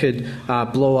if they could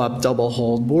blow up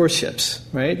double-hulled warships,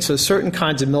 right? So certain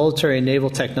kinds of military and naval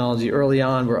technology early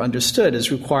on were understood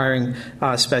as requiring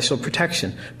special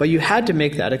protection. But you had to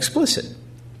make that explicit.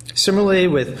 Similarly,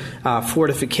 with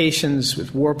fortifications,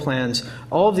 with war plans,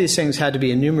 all of these things had to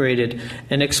be enumerated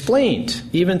and explained,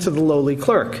 even to the lowly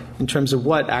clerk, in terms of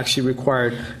what actually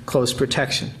required close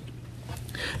protection.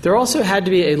 There also had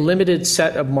to be a limited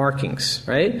set of markings,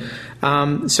 right?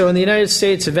 So in the United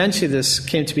States, eventually this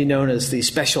came to be known as the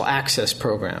Special Access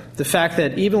Program. The fact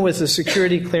that even with the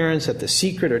security clearance at the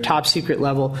secret or top secret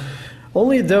level,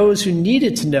 only those who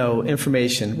needed to know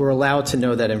information were allowed to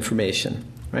know that information,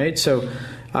 right? So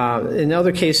in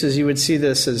other cases, you would see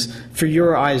this as for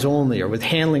your eyes only, or with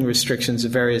handling restrictions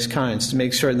of various kinds to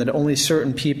make certain that only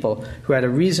certain people who had a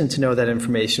reason to know that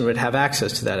information would have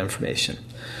access to that information.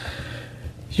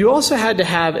 You also had to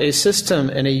have a system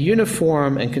and a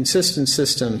uniform and consistent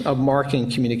system of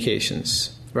marking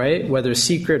communications, right? Whether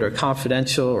secret or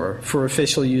confidential or for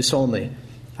official use only.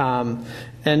 And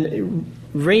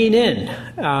rein in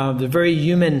the very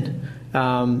human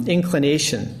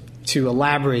inclination to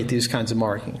elaborate these kinds of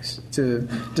markings, to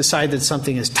decide that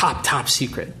something is top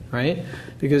secret, right?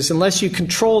 Because unless you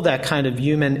control that kind of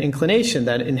human inclination,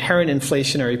 that inherent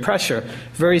inflationary pressure,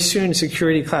 very soon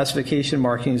security classification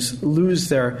markings lose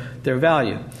their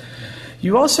value.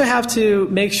 You also have to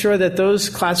make sure that those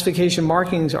classification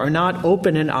markings are not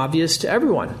open and obvious to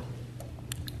everyone.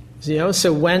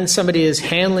 So when somebody is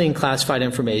handling classified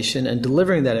information and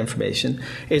delivering that information,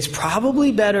 it's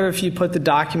probably better if you put the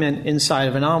document inside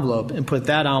of an envelope and put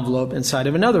that envelope inside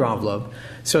of another envelope,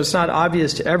 so it's not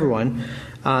obvious to everyone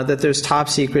that there's top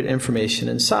secret information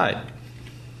inside.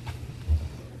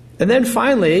 And then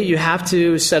finally, you have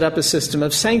to set up a system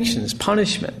of sanctions,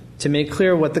 punishment, to make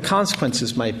clear what the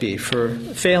consequences might be for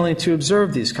failing to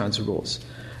observe these kinds of rules.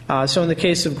 So in the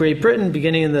case of Great Britain,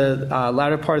 beginning in the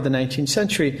latter part of the 19th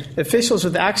century, officials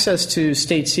with access to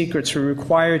state secrets were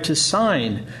required to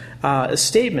sign a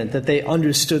statement that they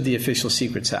understood the Official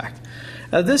Secrets Act.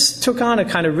 This took on a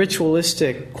kind of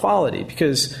ritualistic quality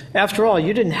because, after all,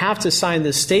 you didn't have to sign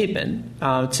this statement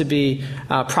to be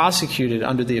prosecuted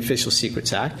under the Official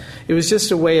Secrets Act. It was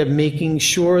just a way of making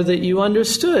sure that you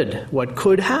understood what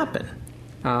could happen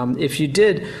if you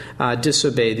did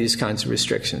disobey these kinds of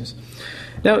restrictions.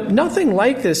 Now, nothing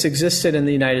like this existed in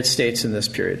the United States in this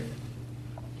period.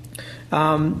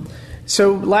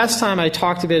 So last time I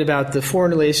talked a bit about the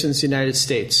foreign relations of the United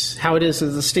States, how it is that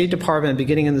the State Department,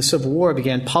 beginning in the Civil War,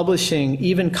 began publishing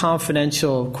even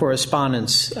confidential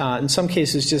correspondence, in some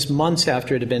cases just months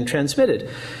after it had been transmitted.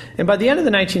 And by the end of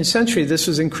the 19th century, this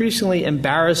was increasingly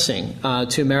embarrassing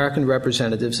to American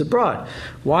representatives abroad.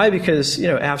 Why? Because,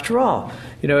 after all,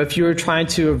 If you were trying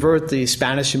to avert the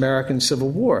Spanish-American Civil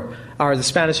War, or the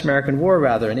Spanish-American War,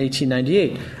 rather, in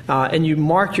 1898, and you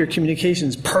marked your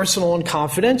communications personal and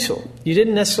confidential, you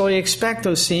didn't necessarily expect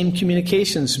those same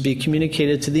communications to be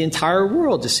communicated to the entire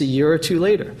world just a year or two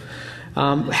later.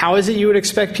 How is it you would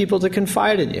expect people to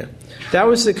confide in you? That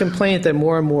was the complaint that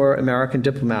more and more American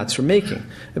diplomats were making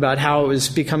about how it was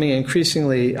becoming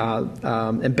increasingly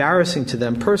embarrassing to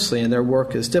them personally in their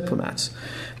work as diplomats.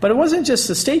 But it wasn't just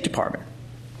the State Department.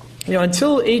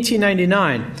 Until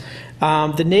 1899,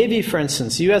 the Navy, for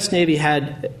instance, the U.S. Navy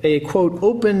had a, quote,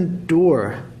 open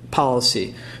door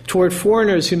policy toward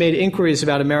foreigners who made inquiries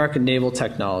about American naval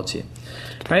technology.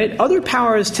 Right? Other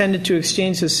powers tended to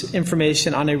exchange this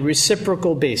information on a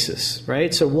reciprocal basis,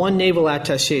 right? So one naval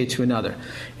attaché to another.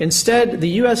 Instead, the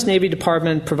U.S. Navy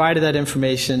Department provided that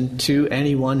information to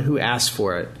anyone who asked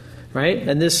for it, right?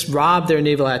 And this robbed their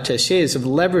naval attachés of the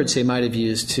leverage they might have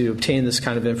used to obtain this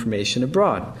kind of information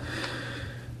abroad.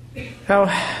 Now,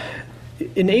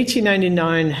 in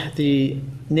 1899, the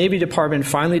Navy Department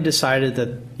finally decided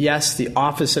that, yes, the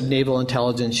Office of Naval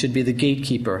Intelligence should be the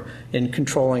gatekeeper in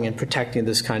controlling and protecting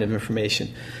this kind of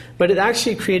information. But it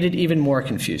actually created even more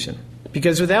confusion,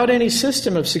 because without any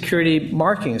system of security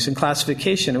markings and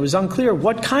classification, it was unclear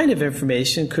what kind of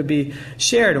information could be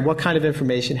shared and what kind of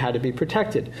information had to be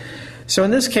protected. So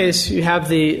in this case, you have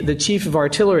the Chief of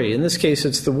Artillery, in this case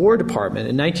it's the War Department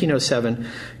in 1907,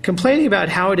 complaining about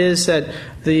how it is that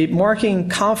the marking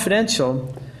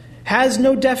confidential has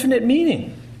no definite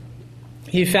meaning.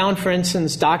 He found, for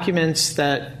instance, documents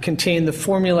that contain the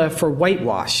formula for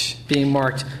whitewash being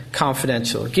marked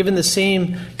confidential, given the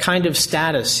same kind of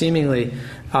status, seemingly,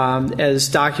 as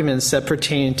documents that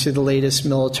pertain to the latest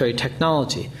military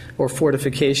technology or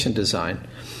fortification design.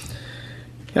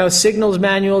 Now, signals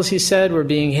manuals, he said, were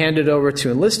being handed over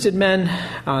to enlisted men.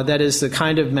 That is the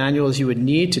kind of manuals you would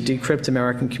need to decrypt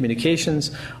American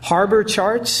communications. Harbor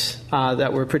charts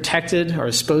that were protected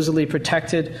or supposedly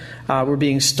protected were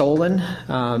being stolen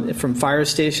from fire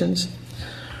stations.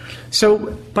 So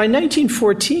by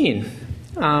 1914,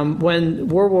 when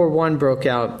World War I broke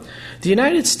out, the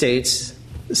United States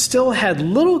still had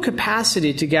little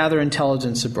capacity to gather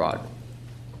intelligence abroad.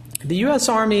 The U.S.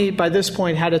 Army, by this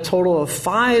point, had a total of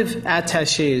 5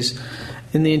 attachés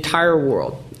in the entire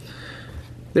world.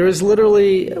 There was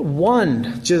literally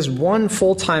just one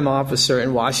full-time officer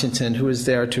in Washington who was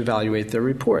there to evaluate their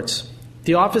reports.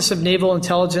 The Office of Naval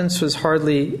Intelligence was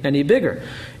hardly any bigger.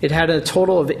 It had a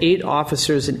total of 8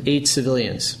 officers and 8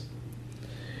 civilians.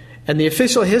 And the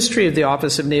official history of the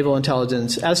Office of Naval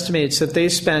Intelligence estimates that they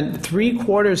spent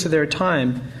 3/4 of their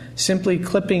time simply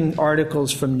clipping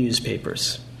articles from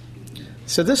newspapers.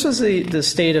 So this was the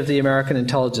state of the American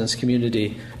intelligence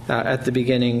community at the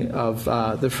beginning of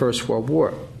the First World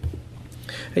War.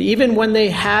 Even when they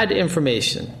had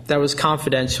information that was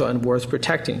confidential and worth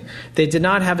protecting, they did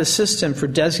not have a system for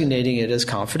designating it as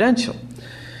confidential.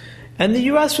 And the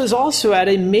U.S. was also at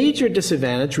a major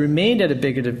disadvantage, remained at a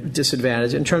bigger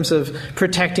disadvantage in terms of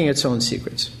protecting its own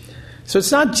secrets. So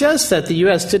it's not just that the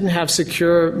U.S. didn't have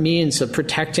secure means of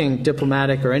protecting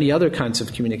diplomatic or any other kinds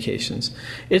of communications.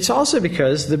 It's also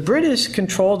because the British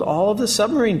controlled all of the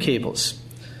submarine cables.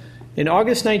 In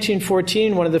August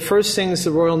 1914, one of the first things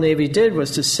the Royal Navy did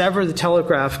was to sever the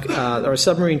telegraph or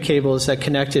submarine cables that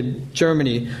connected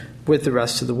Germany with the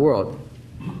rest of the world.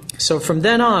 So from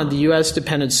then on, the U.S.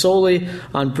 depended solely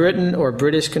on Britain or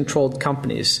British-controlled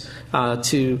companies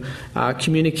to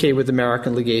communicate with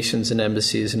American legations and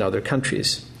embassies in other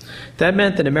countries. That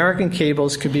meant that American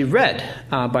cables could be read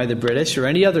by the British or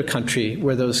any other country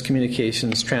where those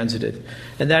communications transited.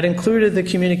 And that included the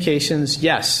communications,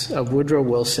 yes, of Woodrow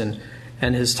Wilson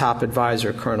and his top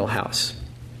advisor, Colonel House.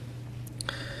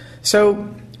 So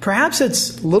perhaps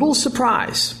it's little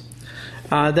surprise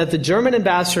that the German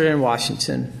ambassador in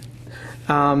Washington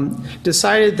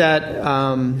decided that,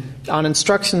 on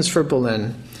instructions for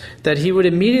Berlin, that he would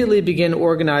immediately begin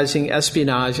organizing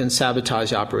espionage and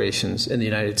sabotage operations in the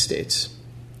United States.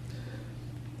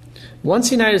 Once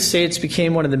the United States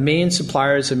became one of the main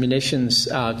suppliers of munitions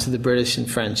to the British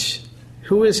and French,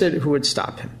 who is it who would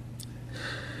stop him?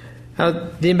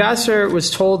 The ambassador was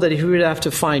told that he would have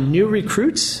to find new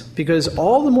recruits because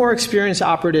all the more experienced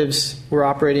operatives were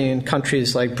operating in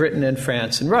countries like Britain and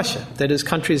France and Russia, that is,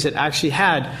 countries that actually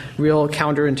had real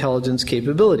counterintelligence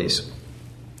capabilities.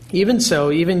 Even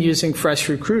so, even using fresh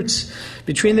recruits,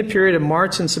 between the period of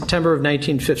March and September of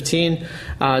 1915,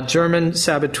 German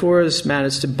saboteurs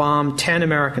managed to bomb 10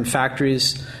 American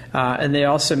factories, and they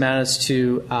also managed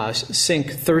to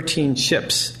sink 13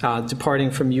 ships departing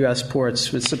from U.S.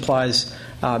 ports with supplies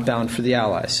bound for the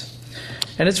Allies.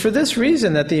 And it's for this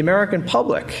reason that the American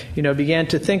public, began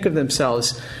to think of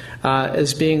themselves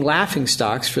as being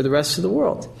laughingstocks for the rest of the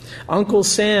world. Uncle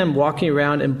Sam walking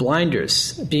around in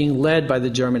blinders, being led by the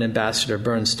German ambassador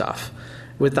Bernstorff,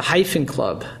 with the Hyphen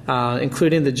Club,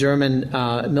 including the German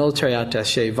military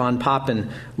attaché von Papen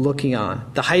looking on.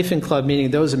 The Hyphen Club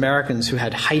meaning those Americans who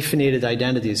had hyphenated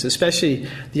identities, especially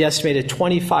the estimated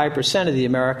 25% of the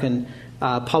American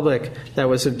public that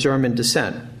was of German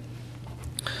descent.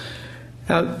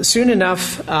 Now, soon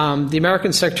enough, the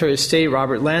American Secretary of State,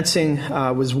 Robert Lansing,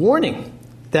 was warning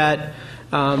that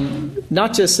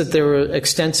not just that there were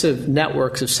extensive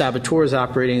networks of saboteurs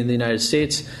operating in the United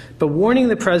States, but warning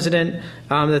the president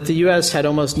that the U.S. had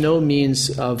almost no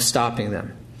means of stopping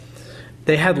them.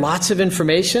 They had lots of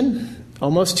information,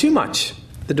 almost too much.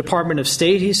 The Department of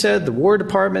State, he said, the War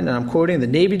Department, and I'm quoting, the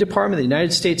Navy Department, the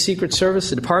United States Secret Service,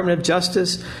 the Department of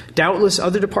Justice, doubtless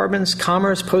other departments,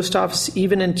 Commerce, Post Office,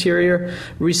 even Interior,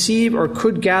 receive or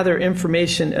could gather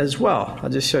information as well. I'll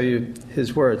just show you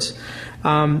his words.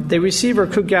 They receive or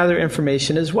could gather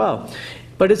information as well.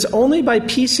 But it's only by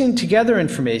piecing together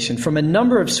information from a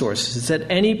number of sources that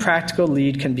any practical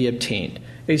lead can be obtained.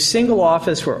 A single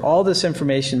office where all this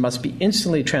information must be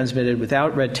instantly transmitted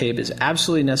without red tape is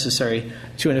absolutely necessary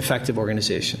to an effective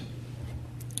organization.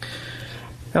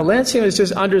 Now, Lansing was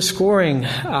just underscoring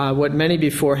what many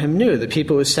before him knew, the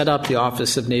people who set up the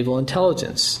Office of Naval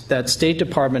Intelligence, that State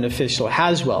Department official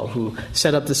Haswell, who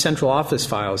set up the central office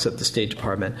files at the State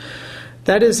Department.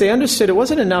 That is, they understood it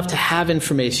wasn't enough to have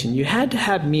information. You had to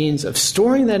have means of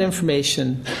storing that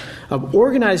information, of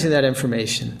organizing that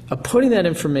information, of putting that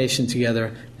information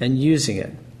together and using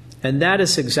it. And that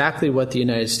is exactly what the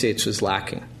United States was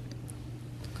lacking.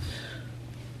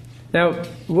 Now,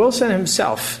 Wilson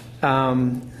himself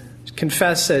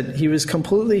confessed that he was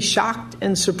completely shocked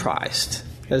and surprised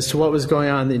as to what was going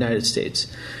on in the United States.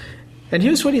 And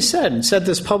here's what he said, and said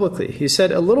this publicly. He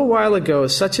said, "A little while ago,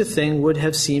 such a thing would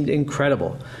have seemed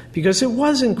incredible. Because it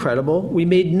was incredible, we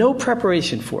made no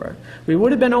preparation for it. We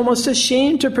would have been almost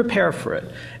ashamed to prepare for it,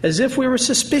 as if we were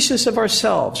suspicious of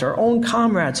ourselves, our own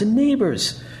comrades and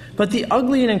neighbors. But the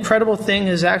ugly and incredible thing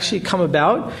has actually come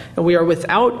about, and we are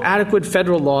without adequate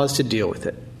federal laws to deal with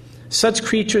it. Such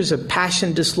creatures of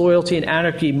passion, disloyalty, and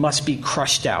anarchy must be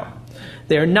crushed out.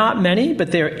 They are not many,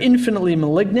 but they are infinitely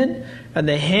malignant, and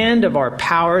the hand of our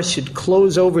power should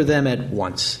close over them at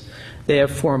once. They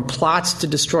have formed plots to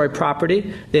destroy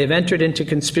property. They have entered into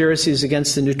conspiracies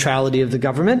against the neutrality of the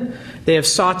government. They have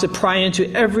sought to pry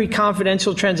into every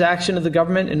confidential transaction of the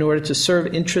government in order to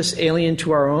serve interests alien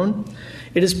to our own.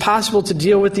 It is possible to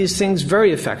deal with these things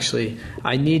very effectually.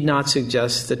 I need not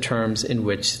suggest the terms in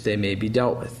which they may be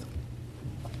dealt with."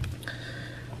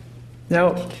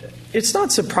 Now, it's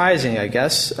not surprising, I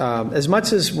guess. As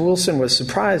much as Wilson was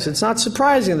surprised, it's not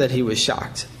surprising that he was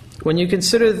shocked when you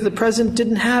consider that the president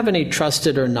didn't have any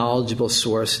trusted or knowledgeable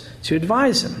source to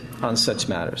advise him on such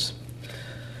matters.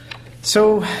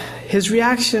 So his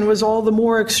reaction was all the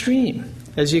more extreme,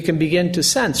 as you can begin to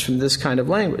sense from this kind of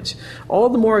language. All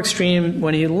the more extreme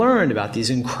when he learned about these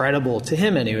incredible, to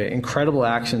him anyway, incredible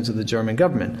actions of the German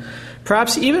government.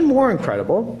 Perhaps even more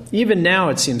incredible, even now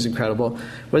it seems incredible,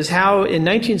 was how in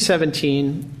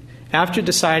 1917, after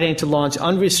deciding to launch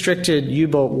unrestricted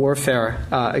U-boat warfare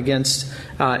against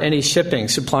any shipping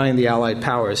supplying the Allied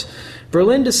powers,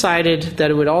 Berlin decided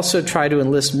that it would also try to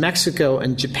enlist Mexico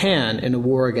and Japan in a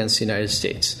war against the United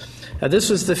States. This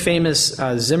was the famous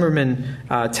Zimmermann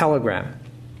telegram.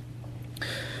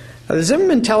 The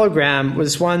Zimmermann telegram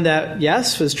was one that,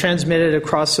 yes, was transmitted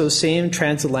across those same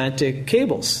transatlantic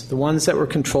cables, the ones that were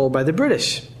controlled by the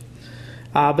British.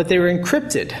 But they were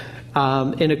encrypted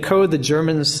in a code the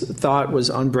Germans thought was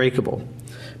unbreakable.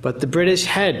 But the British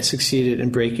had succeeded in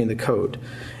breaking the code.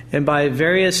 And by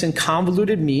various and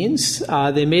convoluted means,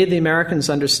 they made the Americans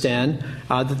understand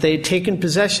that they had taken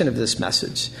possession of this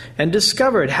message and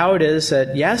discovered how it is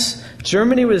that, yes,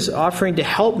 Germany was offering to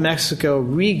help Mexico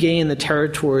regain the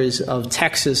territories of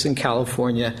Texas and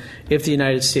California if the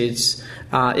United States,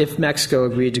 if Mexico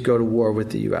agreed to go to war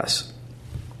with the U.S.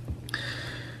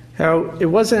 Now, it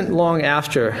wasn't long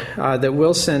after that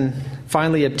Wilson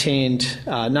finally obtained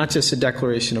not just a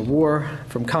declaration of war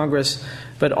from Congress,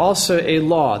 but also a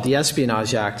law, the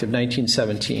Espionage Act of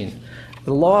 1917.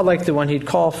 The law like the one he'd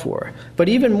called for, but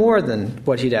even more than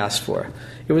what he'd asked for.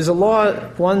 It was a law,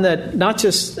 one that not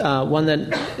just one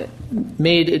that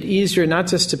made it easier not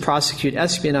just to prosecute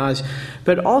espionage,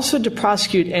 but also to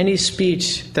prosecute any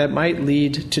speech that might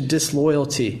lead to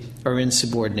disloyalty or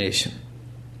insubordination.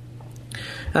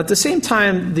 At the same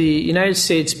time, the United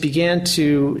States began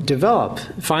to develop,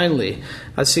 finally,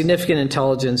 a significant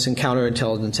intelligence and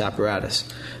counterintelligence apparatus.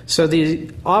 So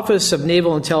the Office of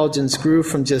Naval Intelligence grew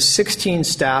from just 16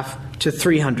 staff to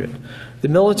 300. The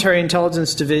Military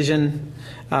Intelligence Division,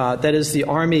 that is the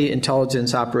Army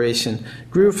Intelligence Operation,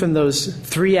 grew from those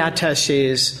 3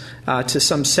 attachés to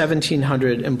some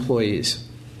 1,700 employees.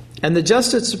 And the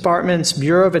Justice Department's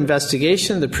Bureau of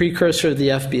Investigation, the precursor of the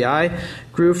FBI,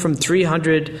 grew from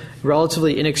 300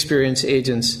 relatively inexperienced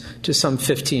agents to some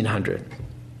 1,500.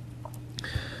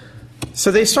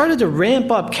 So they started to ramp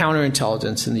up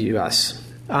counterintelligence in the U.S.,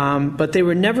 but they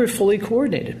were never fully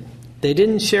coordinated. They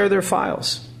didn't share their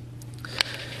files.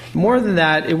 More than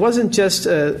that, it wasn't just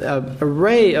an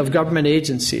array of government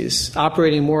agencies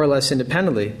operating more or less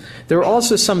independently. There were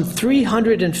also some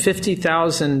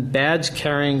 350,000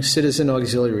 badge-carrying citizen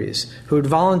auxiliaries who had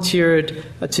volunteered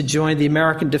to join the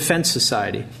American Defense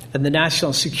Society and the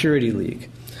National Security League.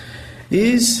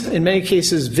 These, in many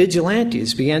cases,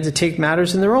 vigilantes began to take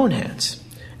matters in their own hands.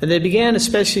 And they began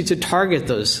especially to target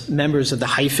those members of the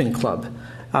Hyphen Club,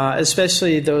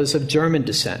 especially those of German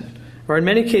descent, or in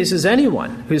many cases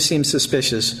anyone who seemed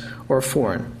suspicious or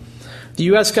foreign. The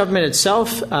U.S. government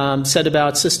itself set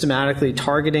about systematically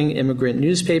targeting immigrant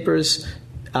newspapers.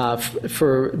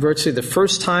 For virtually the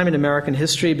first time in American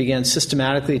history, began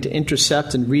systematically to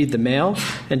intercept and read the mail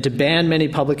and to ban many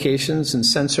publications and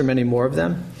censor many more of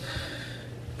them.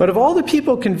 But of all the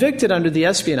people convicted under the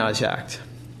Espionage Act,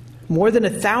 more than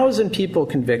 1,000 people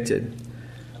convicted,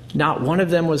 not one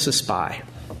of them was a spy.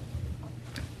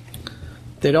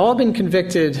 They'd all been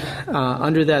convicted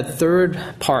under that third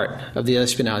part of the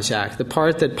Espionage Act, the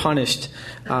part that punished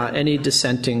any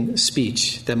dissenting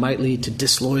speech that might lead to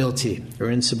disloyalty or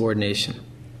insubordination.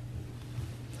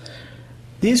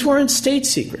 These weren't state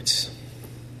secrets.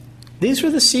 These were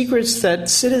the secrets that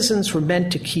citizens were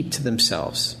meant to keep to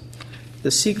themselves.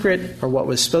 The secret, or what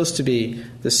was supposed to be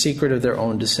the secret of their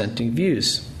own dissenting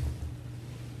views.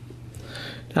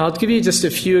 Now, I'll give you just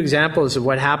a few examples of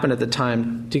what happened at the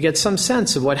time to get some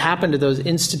sense of what happened to those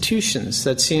institutions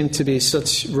that seemed to be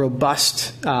such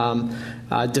robust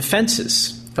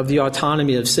defenses of the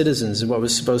autonomy of citizens in what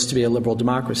was supposed to be a liberal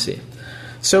democracy.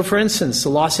 So, for instance, the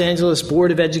Los Angeles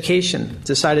Board of Education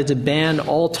decided to ban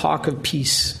all talk of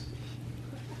peace.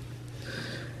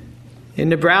 In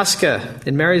Nebraska,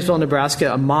 in Marysville,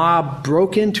 Nebraska, a mob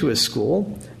broke into a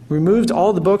school, removed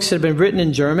all the books that had been written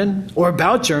in German or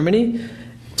about Germany,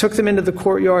 took them into the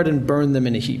courtyard and burned them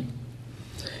in a heap.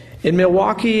 In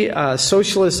Milwaukee, a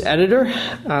socialist editor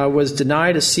was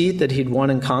denied a seat that he'd won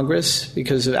in Congress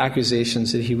because of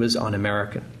accusations that he was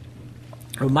un-American.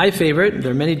 Well, my favorite,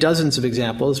 there are many dozens of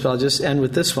examples, but I'll just end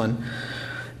with this one.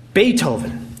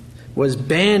 Beethoven was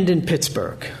banned in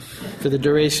Pittsburgh for the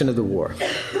duration of the war.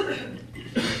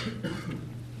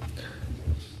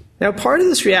 Now, part of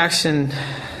this reaction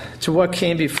to what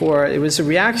came before, it was a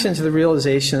reaction to the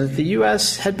realization that the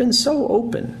U.S. had been so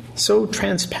open, so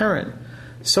transparent,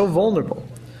 so vulnerable.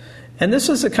 And this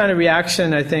was the kind of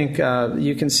reaction, I think,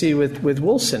 you can see with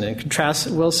Wilson, and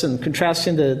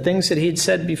contrasting the things that he'd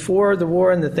said before the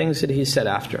war and the things that he said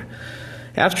after.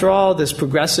 After all, this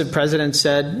progressive president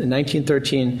said in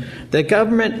 1913 that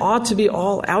government ought to be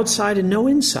all outside and no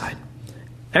inside.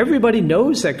 Everybody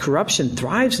knows that corruption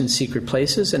thrives in secret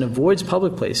places and avoids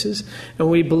public places, and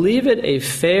we believe it a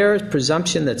fair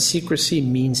presumption that secrecy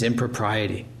means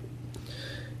impropriety.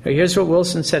 Now, here's what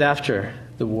Wilson said after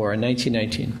the war in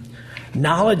 1919.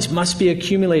 Knowledge must be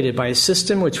accumulated by a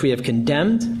system which we have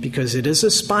condemned because it is a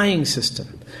spying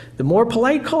system. The more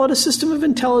polite call it a system of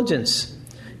intelligence.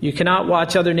 You cannot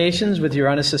watch other nations with your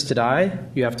unassisted eye.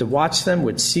 You have to watch them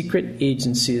with secret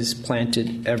agencies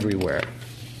planted everywhere.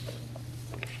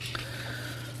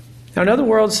 Now, in other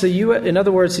words, the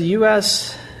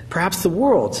U.S., perhaps the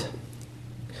world,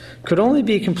 could only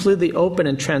be completely open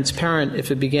and transparent if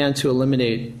it began to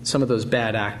eliminate some of those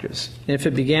bad actors, and if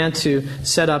it began to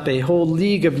set up a whole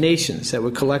league of nations that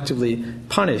would collectively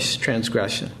punish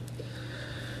transgression.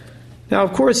 Now,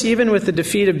 of course, even with the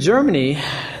defeat of Germany,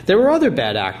 there were other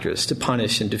bad actors to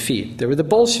punish and defeat. There were the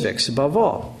Bolsheviks, above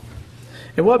all.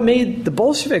 And what made the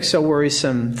Bolsheviks so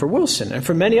worrisome for Wilson and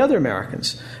for many other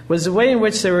Americans was the way in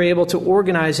which they were able to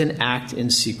organize and act in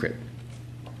secret.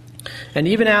 And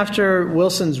even after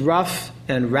Wilson's rough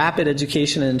and rapid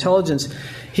education and intelligence,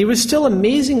 he was still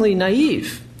amazingly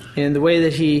naive in the way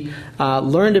that he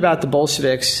learned about the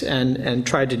Bolsheviks and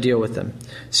tried to deal with them.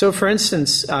 So, for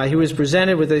instance, he was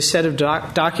presented with a set of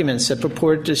documents that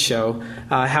purported to show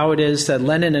how it is that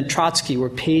Lenin and Trotsky were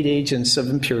paid agents of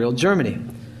Imperial Germany.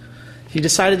 he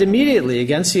decided immediately,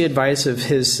 against the advice of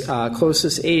his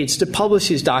closest aides, to publish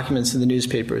these documents in the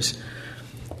newspapers,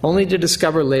 only to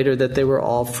discover later that they were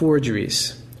all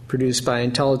forgeries produced by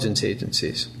intelligence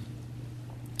agencies.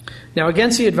 Now,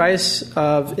 against the advice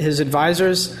of his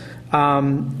advisors,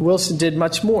 Wilson did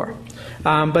much more.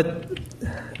 But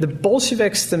the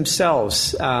Bolsheviks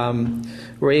themselves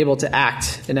were able to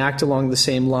act along the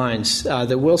same lines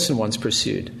that Wilson once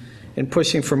pursued, in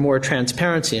pushing for more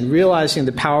transparency and realizing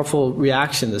the powerful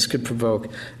reaction this could provoke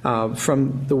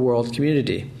from the world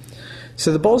community.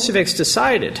 So the Bolsheviks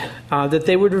decided that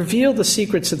they would reveal the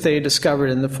secrets that they had discovered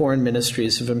in the foreign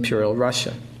ministries of Imperial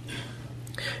Russia.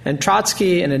 And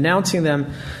Trotsky, in announcing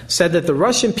them, said that the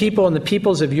Russian people and the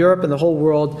peoples of Europe and the whole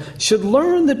world should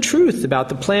learn the truth about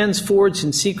the plans forged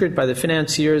in secret by the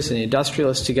financiers and the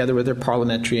industrialists together with their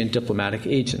parliamentary and diplomatic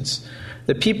agents.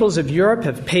 The peoples of Europe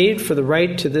have paid for the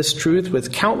right to this truth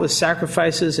with countless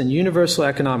sacrifices and universal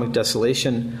economic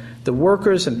desolation. The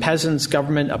workers' and peasants'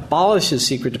 government abolishes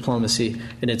secret diplomacy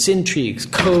and its intrigues,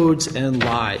 codes, and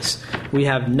lies. We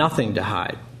have nothing to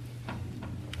hide.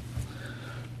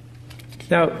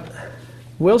 Now,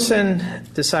 Wilson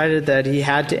decided that he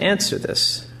had to answer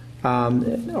this.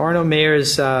 Arno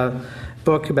Mayer's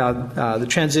book about the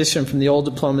transition from the old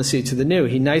diplomacy to the new,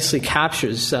 he nicely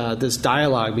captures this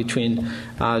dialogue between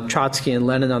Trotsky and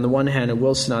Lenin on the one hand and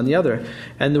Wilson on the other,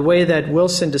 and the way that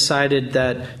Wilson decided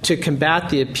that to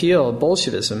combat the appeal of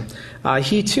Bolshevism,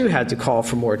 he too had to call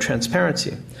for more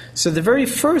transparency. So the very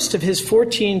first of his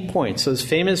 14 points, those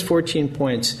famous 14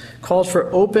 points, called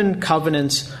for open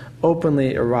covenants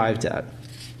openly arrived at.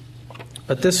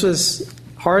 But this was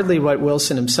hardly what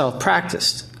Wilson himself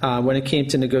practiced when it came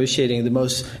to negotiating the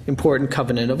most important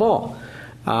covenant of all,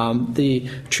 the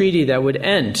treaty that would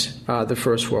end the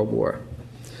First World War.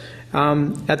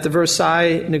 At the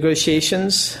Versailles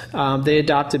negotiations, they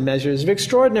adopted measures of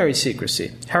extraordinary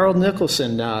secrecy. Harold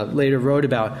Nicholson later wrote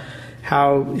about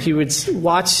how he would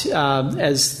watch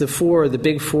as the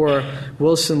big four,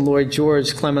 Wilson, Lloyd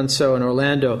George, Clemenceau, and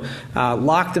Orlando,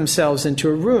 locked themselves into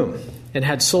a room and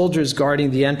had soldiers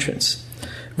guarding the entrance.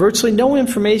 Virtually no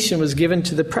information was given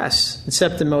to the press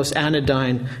except the most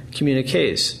anodyne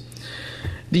communiques.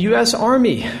 The U.S.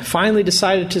 Army finally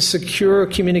decided to secure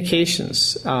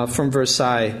communications from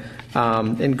Versailles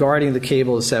in guarding the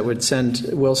cables that would send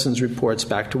Wilson's reports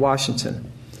back to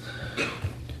Washington.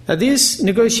 Now, these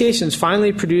negotiations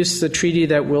finally produced the treaty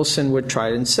that Wilson would try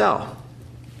and sell.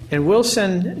 And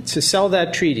Wilson, to sell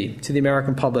that treaty to the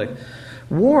American public,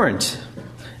 warned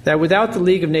that without the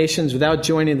League of Nations, without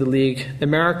joining the League,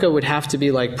 America would have to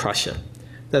be like Prussia,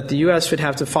 that the U.S. would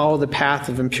have to follow the path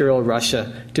of Imperial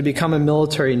Russia to become a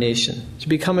military nation, to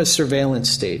become a surveillance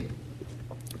state.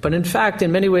 But in fact,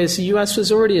 in many ways, the U.S.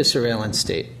 was already a surveillance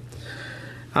state.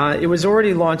 It was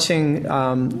already launching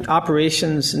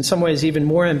operations, in some ways even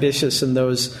more ambitious than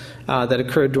those that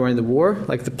occurred during the war,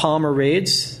 like the Palmer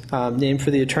Raids, named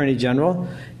for the Attorney General,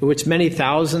 in which many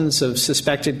thousands of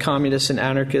suspected communists and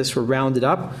anarchists were rounded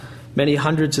up, many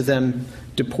hundreds of them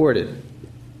deported.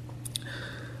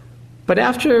 But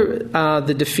after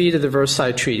the defeat of the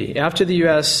Versailles Treaty, after the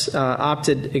U.S.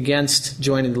 Opted against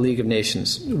joining the League of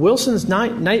Nations, Wilson's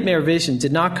nightmare vision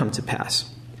did not come to pass.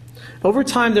 Over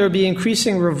time, there would be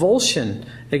increasing revulsion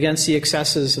against the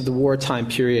excesses of the wartime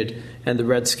period and the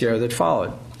Red Scare that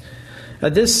followed.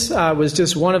 This was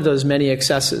just one of those many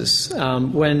excesses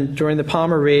when, during the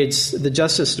Palmer Raids, the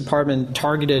Justice Department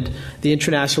targeted the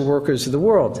international workers of the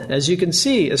world. As you can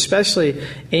see, especially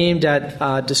aimed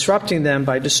at disrupting them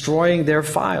by destroying their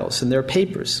files and their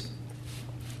papers.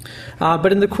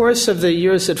 But in the course of the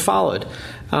years that followed,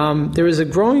 there was a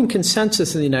growing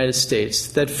consensus in the United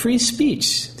States that free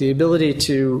speech, the ability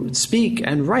to speak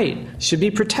and write, should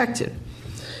be protected.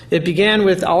 It began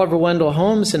with Oliver Wendell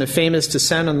Holmes in a famous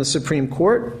dissent on the Supreme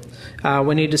Court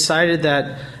when he decided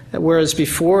that whereas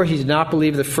before he did not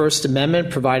believe the First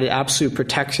Amendment provided absolute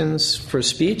protections for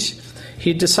speech,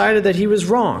 he decided that he was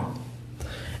wrong.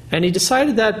 And he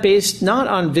decided that based not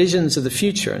on visions of the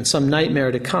future and some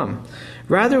nightmare to come.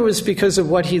 Rather, it was because of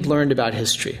what he'd learned about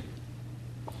history.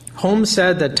 Holmes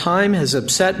said that time has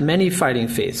upset many fighting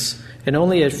faiths, and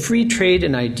only a free trade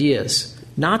in ideas,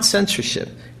 not censorship,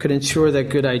 could ensure that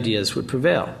good ideas would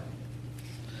prevail.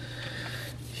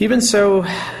 Even so,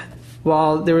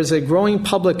 while there was a growing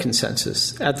public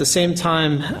consensus, at the same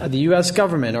time, the U.S.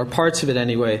 government, or parts of it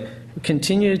anyway,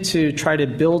 continued to try to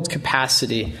build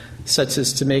capacity such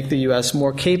as to make the U.S.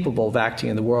 more capable of acting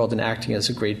in the world and acting as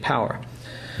a great power.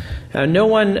 No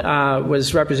one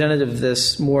was representative of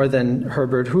this more than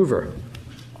Herbert Hoover.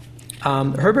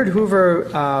 Herbert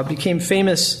Hoover became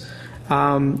famous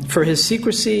for his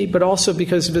secrecy, but also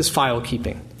because of his file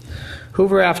keeping.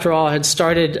 Hoover, after all, had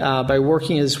started by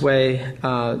working his way,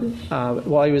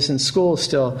 while he was in school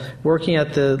still, working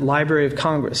at the Library of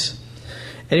Congress.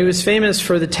 And he was famous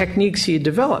for the techniques he had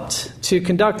developed to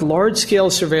conduct large-scale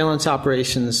surveillance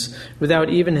operations without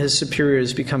even his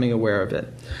superiors becoming aware of it.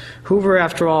 Hoover,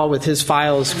 after all, with his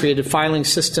files, created filing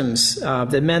systems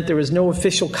that meant there was no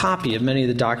official copy of many of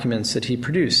the documents that he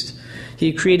produced.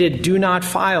 He created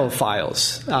do-not-file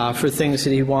files for things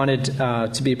that he wanted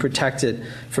to be protected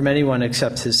from anyone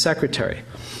except his secretary.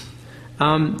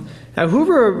 Now,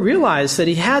 Hoover realized that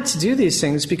he had to do these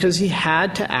things because he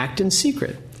had to act in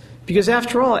secret. Because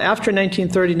after all, after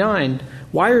 1939,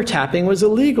 wiretapping was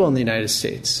illegal in the United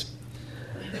States.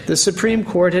 The Supreme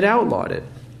Court had outlawed it.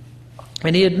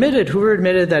 And Hoover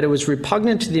admitted that it was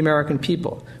repugnant to the American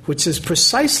people, which is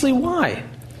precisely why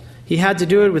he had to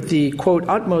do it with the, quote,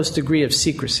 utmost degree of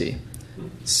secrecy,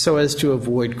 so as to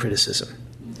avoid criticism.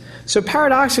 So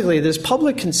paradoxically, this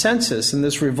public consensus and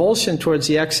this revulsion towards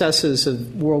the excesses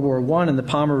of World War I and the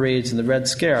Palmer Raids and the Red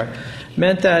Scare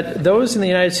meant that those in the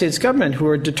United States government who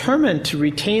were determined to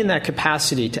retain that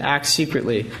capacity to act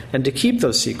secretly and to keep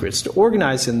those secrets, to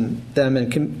organize them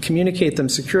and communicate them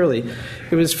securely,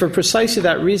 it was for precisely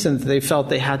that reason that they felt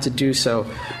they had to do so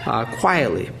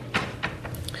quietly.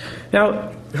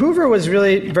 Now, Hoover was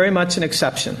really very much an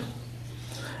exception.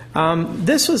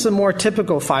 This was a more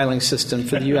typical filing system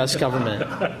for the U.S. government.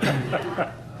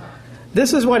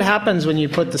 This is what happens when you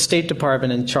put the State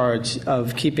Department in charge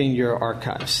of keeping your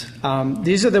archives.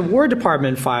 These are the War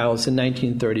Department files in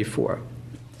 1934.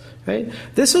 Right?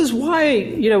 This is why,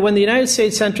 when the United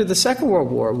States entered the Second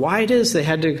World War, why it is they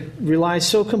had to rely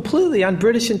so completely on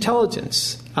British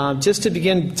intelligence just to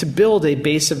begin to build a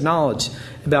base of knowledge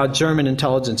about German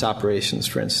intelligence operations,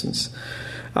 for instance.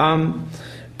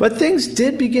 But things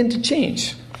did begin to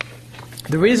change.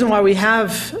 The reason why we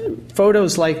have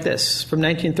photos like this from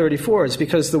 1934 is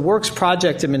because the Works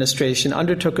Project Administration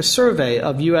undertook a survey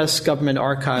of U.S. government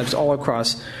archives all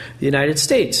across the United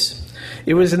States.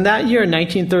 It was in that year,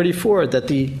 1934, that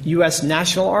the U.S.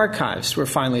 National Archives were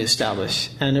finally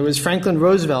established, and it was Franklin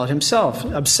Roosevelt himself,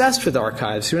 obsessed with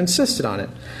archives, who insisted on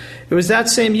it. It was that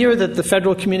same year that the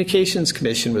Federal Communications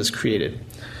Commission was created.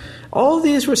 All of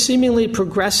these were seemingly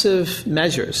progressive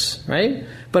measures, right?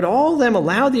 But all of them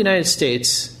allowed the United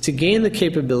States to gain the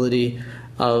capability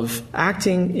of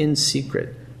acting in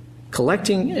secret,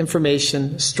 collecting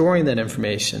information, storing that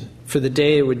information for the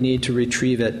day it would need to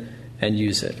retrieve it and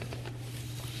use it.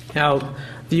 Now,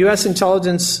 the U.S.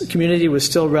 intelligence community was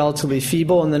still relatively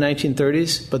feeble in the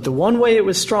 1930s, but the one way it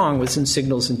was strong was in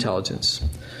signals intelligence.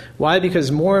 Why?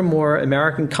 Because more and more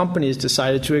American companies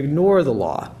decided to ignore the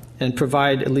law and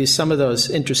provide at least some of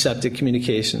those intercepted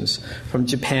communications from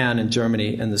Japan and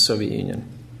Germany and the Soviet Union.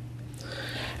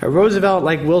 Roosevelt,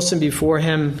 like Wilson before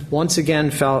him, once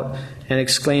again felt and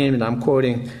exclaimed, and I'm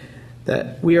quoting,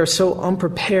 that we are so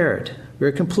unprepared, we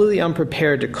are completely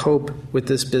unprepared to cope with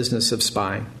this business of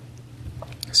spying.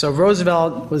 So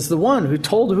Roosevelt was the one who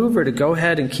told Hoover to go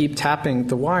ahead and keep tapping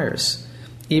the wires,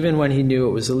 even when he knew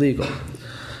it was illegal.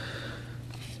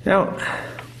 Now,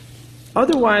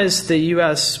 otherwise, the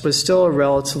U.S. was still a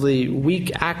relatively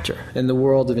weak actor in the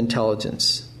world of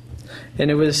intelligence. And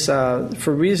it was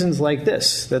for reasons like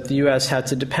this that the U.S. had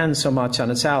to depend so much on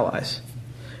its allies.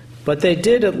 But they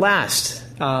did at last,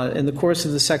 in the course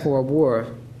of the Second World War,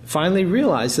 finally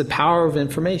realize the power of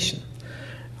information,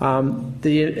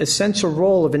 the essential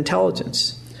role of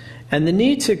intelligence, and the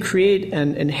need to create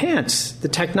and enhance the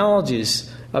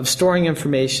technologies of storing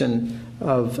information,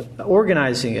 of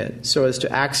organizing it so as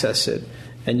to access it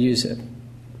and use it.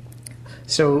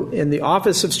 So in the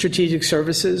Office of Strategic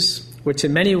Services, which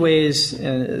in many ways,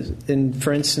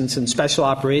 for instance, in special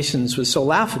operations was so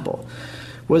laughable,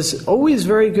 was always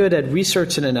very good at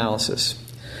research and analysis.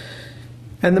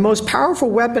 And the most powerful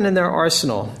weapon in their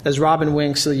arsenal, as Robin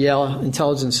Winks, the Yale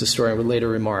intelligence historian, would later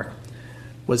remark,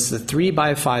 was the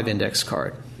 3x5 index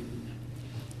card.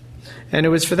 And it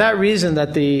was for that reason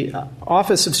that the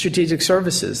Office of Strategic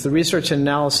Services, the research and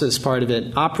analysis part of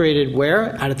it, operated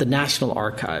where? Out of the National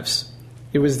Archives.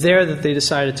 It was there that they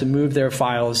decided to move their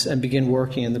files and begin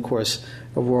working in the course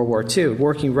of World War II,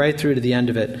 working right through to the end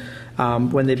of it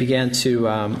when they began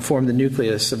to form the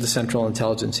nucleus of the Central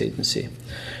Intelligence Agency.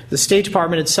 The State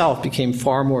Department itself became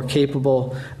far more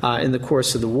capable in the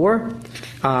course of the war.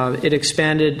 It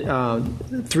expanded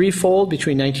threefold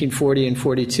between 1940 and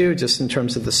 42, just in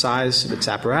terms of the size of its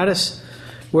apparatus.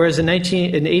 Whereas in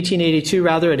 1882,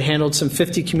 it handled some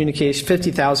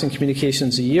 50,000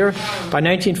 communications a year. By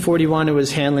 1941, it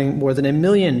was handling more than 1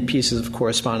 million pieces of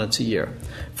correspondence a year,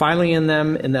 filing in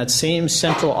them in that same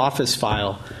central office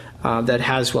file that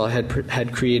Haswell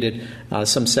had created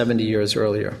some 70 years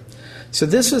earlier. So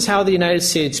this was how the United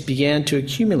States began to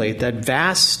accumulate that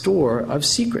vast store of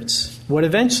secrets, what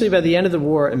eventually by the end of the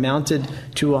war amounted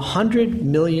to 100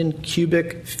 million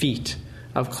cubic feet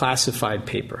of classified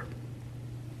paper.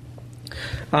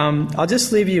 I'll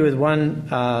just leave you with one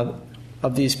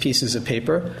of these pieces of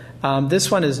paper. This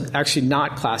one is actually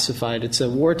not classified. It's a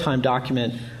wartime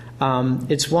document.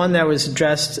 It's one that was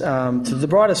addressed to the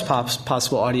broadest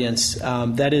possible audience,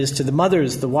 that is, to the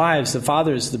mothers, the wives, the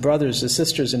fathers, the brothers, the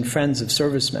sisters, and friends of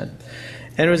servicemen.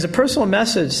 And it was a personal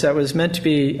message that was meant to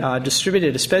be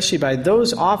distributed, especially by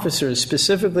those officers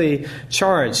specifically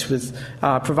charged with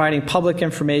providing public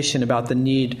information about the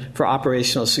need for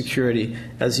operational security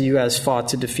as the U.S. fought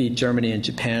to defeat Germany and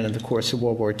Japan in the course of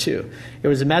World War II. It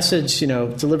was a message,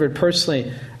 delivered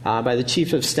personally by the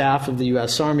Chief of Staff of the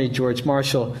U.S. Army, George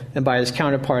Marshall, and by his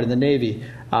counterpart in the Navy,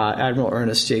 Admiral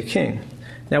Ernest J. King.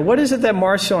 Now, what is it that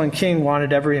Marshall and King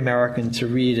wanted every American to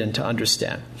read and to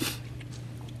understand?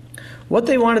 What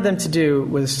they wanted them to do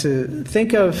was to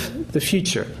think of the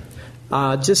future,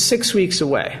 just 6 weeks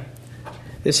away.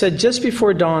 They said just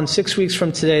before dawn, 6 weeks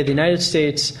from today, the United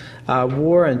States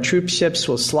war and troop ships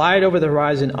will slide over the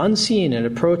horizon unseen and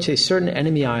approach a certain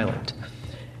enemy island.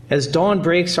 As dawn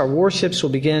breaks, our warships will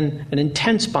begin an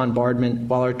intense bombardment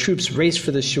while our troops race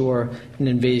for the shore in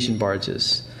invasion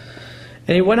barges.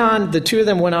 And the two of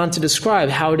them went on to describe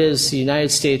how it is the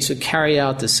United States would carry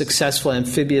out the successful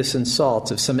amphibious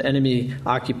assault of some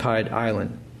enemy-occupied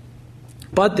island.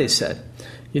 But, they said,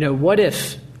 what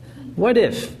if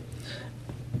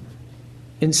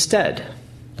instead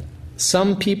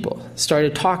some people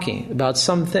started talking about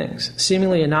some things,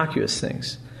 seemingly innocuous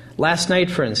things? Last night,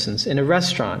 for instance, in a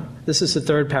restaurant, this is the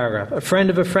third paragraph, a friend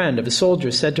of a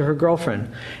soldier said to her girlfriend,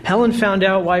 "Helen found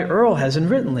out why Earl hasn't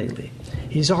written lately.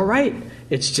 He's all right.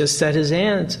 It's just that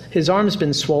his arm's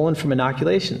been swollen from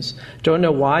inoculations. Don't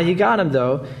know why he got them,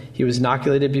 though. He was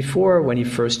inoculated before when he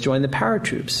first joined the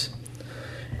paratroops."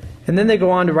 And then they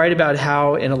go on to write about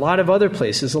how in a lot of other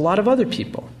places, a lot of other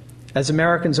people, as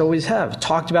Americans always have,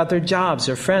 talked about their jobs,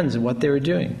 their friends, and what they were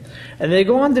doing. And they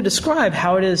go on to describe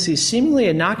how it is these seemingly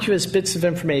innocuous bits of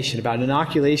information about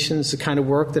inoculations, the kind of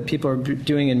work that people are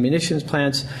doing in munitions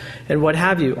plants, and what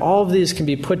have you. All of these can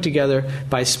be put together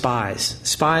by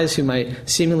spies who might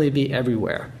seemingly be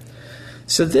everywhere.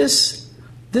 So this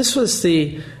was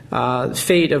the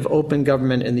fate of open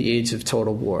government in the age of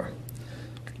total war.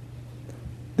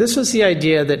 This was the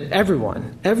idea that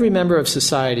every member of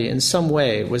society in some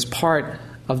way was part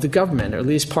of the government, or at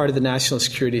least part of the national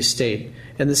security state,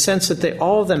 in the sense that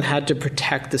all of them had to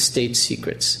protect the state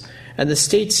secrets. And the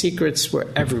state secrets were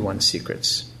everyone's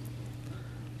secrets.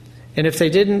 And if they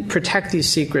didn't protect these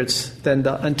secrets, then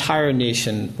the entire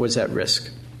nation was at risk.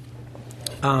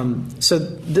 So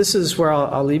this is where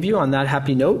I'll leave you on that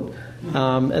happy note.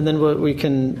 And then we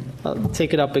can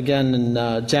take it up again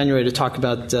in January to talk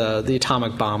about the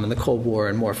atomic bomb and the Cold War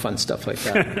and more fun stuff like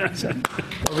that. So,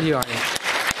 over to you, Arnie.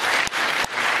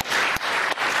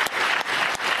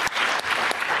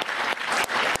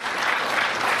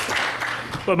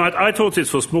 Well, Matt, I thought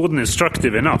this was more than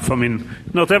instructive enough. I mean,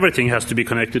 not everything has to be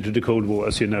connected to the Cold War,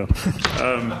 as you know.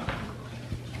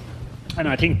 And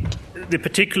I think the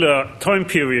particular time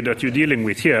period that you're dealing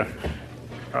with here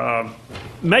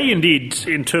may indeed,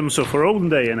 in terms of our own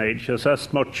day and age, has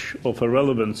as much of a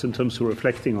relevance in terms of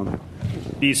reflecting on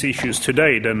these issues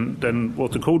today than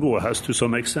what the Cold War has to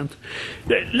some extent.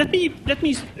 Let me.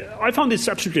 I found this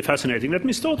absolutely fascinating. Let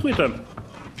me start with a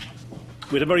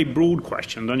very broad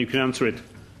question, then you can answer it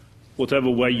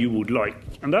whatever way you would like.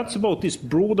 And that's about this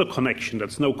broader connection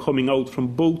that's now coming out from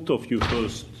both of your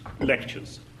first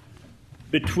lectures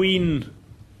between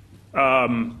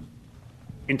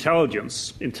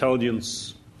intelligence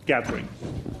gathering,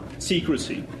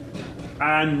 secrecy,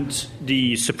 and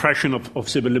the suppression of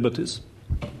civil liberties.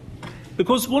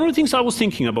 Because one of the things I was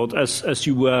thinking about as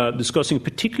you were discussing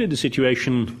particularly the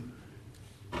situation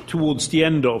towards the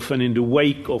end of and in the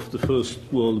wake of the First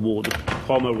World War, the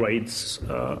bomber raids,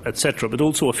 etc., but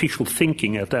also official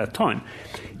thinking at that time,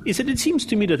 is that it seems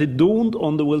to me that it dawned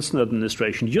on the Wilson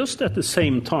administration just at the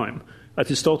same time that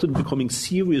it started becoming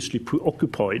seriously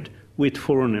preoccupied with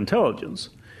foreign intelligence,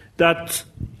 that,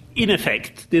 in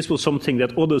effect, this was something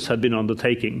that others had been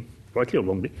undertaking, rightly or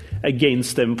wrongly,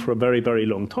 against them for a very, very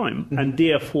long time. Mm-hmm. And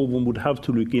therefore one would have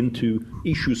to look into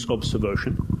issues of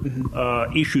subversion,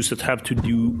 issues that have to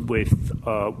do with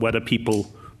whether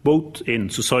people, both in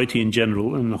society in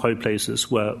general and in high places,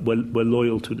 were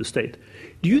loyal to the state.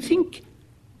 Do you think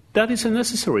that is a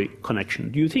necessary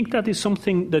connection? Do you think that is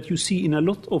something that you see in a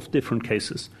lot of different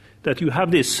cases, that you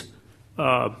have this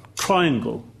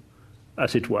triangle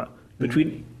as it were,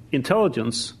 between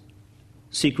intelligence,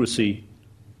 secrecy,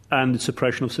 and the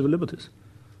suppression of civil liberties?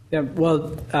 Yeah,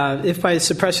 well, if by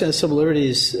suppression of civil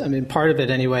liberties, I mean, part of it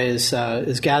anyway is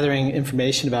gathering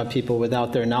information about people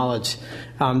without their knowledge,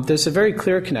 there's a very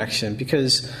clear connection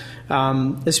because,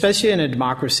 especially in a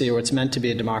democracy or it's meant to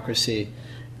be a democracy,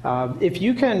 if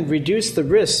you can reduce the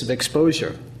risks of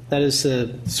exposure, that is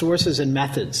the sources and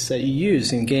methods that you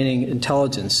use in gaining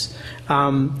intelligence,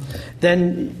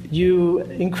 then you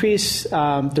increase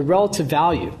the relative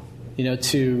value,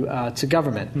 to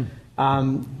government.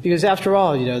 Because after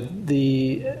all,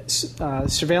 the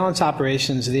surveillance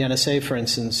operations of the NSA, for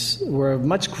instance, were of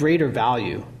much greater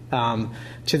value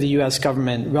to the U.S.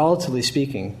 government, relatively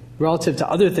speaking, relative to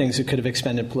other things it could have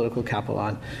expended political capital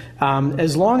on,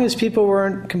 as long as people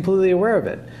weren't completely aware of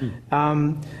it.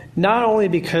 Not only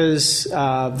because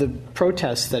of the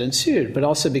protests that ensued, but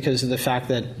also because of the fact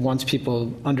that once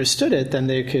people understood it, then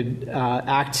they could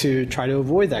act to try to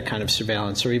avoid that kind of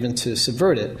surveillance or even to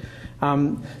subvert it.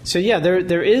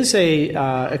 There is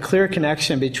a clear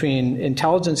connection between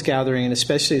intelligence gathering and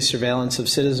especially surveillance of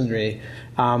citizenry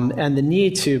and the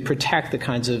need to protect the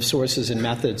kinds of sources and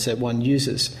methods that one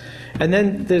uses. And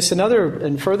then there's another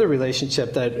and further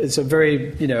relationship that is a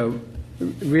very,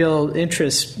 real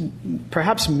interest,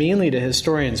 perhaps mainly to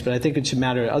historians, but I think it should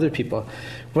matter to other people.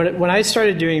 When I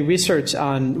started doing research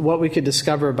on what we could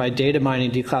discover by data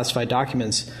mining declassified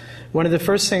documents, one of the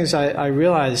first things I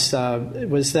realized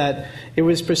was that it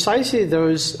was precisely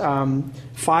those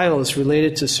files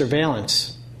related to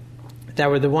surveillance that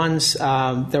were the ones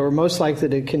that were most likely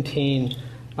to contain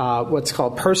what's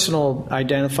called personal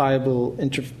identifiable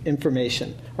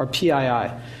information, or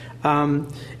PII.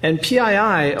 And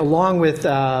PII, along with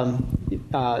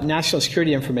national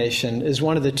security information, is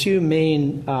one of the two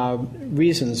main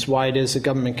reasons why it is the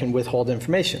government can withhold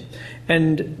information.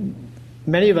 And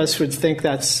many of us would think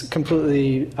that's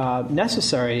completely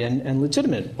necessary and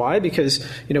legitimate. Why? Because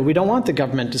we don't want the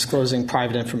government disclosing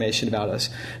private information about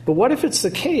us. But what if it's the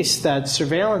case that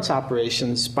surveillance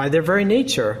operations, by their very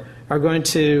nature, are going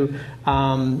to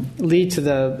lead to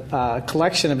the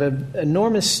collection of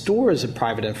enormous stores of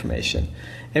private information?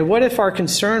 And what if our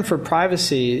concern for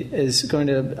privacy is going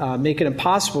to make it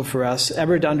impossible for us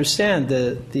ever to understand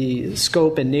the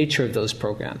scope and nature of those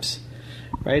programs?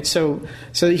 Right. So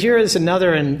here is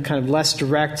another and kind of less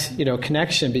direct,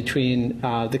 connection between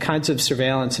the kinds of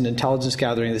surveillance and intelligence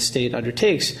gathering the state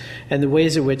undertakes and the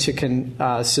ways in which it can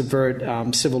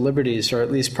subvert civil liberties or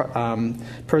at least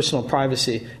personal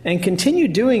privacy, and continue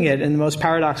doing it in the most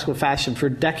paradoxical fashion for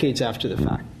decades after the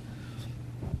fact.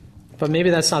 But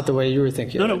maybe that's not the way you were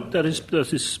thinking. No, that is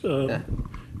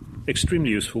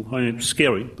extremely useful. I mean,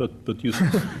 scary, but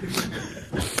useful.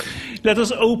 Let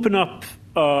us open up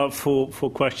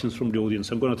for questions from the audience.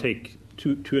 I'm going to take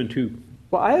two and two.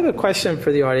 Well, I have a question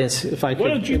for the audience, if I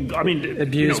could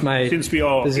abuse my since we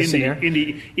are position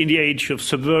in the age of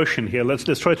subversion here, let's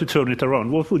try to turn it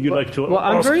around. What would you like to ask? Well,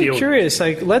 I'm very curious.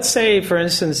 Like, let's say, for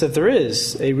instance, that there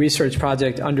is a research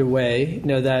project underway,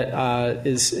 that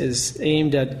is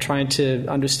aimed at trying to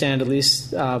understand at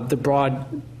least the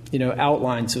broad,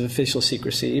 outlines of official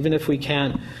secrecy, even if we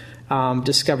can't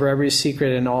discover every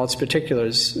secret in all its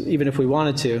particulars, even if we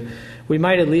wanted to. We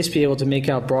might at least be able to make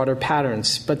out broader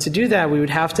patterns. But to do that, we would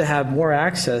have to have more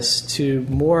access to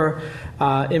more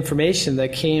information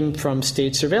that came from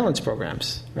state surveillance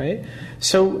programs, right?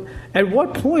 So at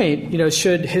what point,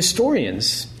 should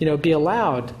historians, be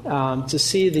allowed to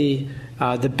see the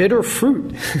bitter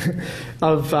fruit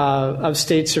of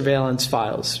state surveillance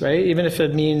files, right? Even if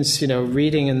it means,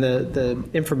 reading in the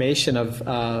information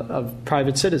of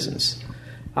private citizens.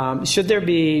 Should there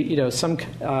be, some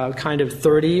kind of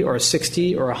 30 or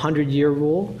 60 or 100-year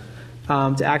rule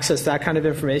to access that kind of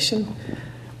information?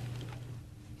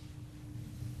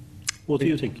 What do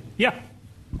you think? Yeah.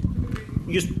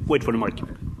 Just wait for the mic.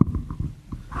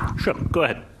 Sure, go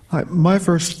ahead. Hi. My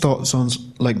first thoughts on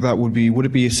like that would it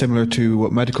be similar to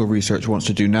what medical research wants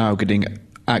to do now, getting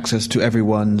access to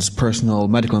everyone's personal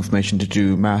medical information to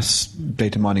do mass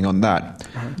data mining on that,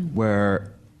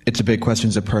 where it's a big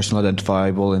question of personal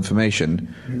identifiable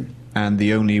information, and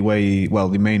the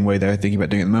main way they're thinking about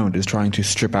doing it at the moment is trying to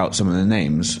strip out some of the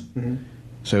names.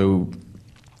 So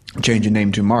change a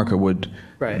name to a marker would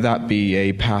Right. that be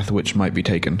a path which might be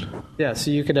taken? Yeah, so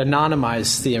you could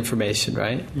anonymize the information,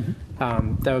 right?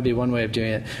 That would be one way of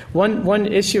doing it. One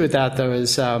issue with that, though,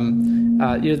 is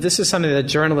this is something that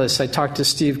journalists. I talked to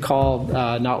Steve Call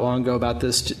not long ago about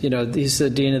this. He's the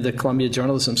dean of the Columbia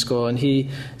Journalism School, and he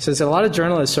says that a lot of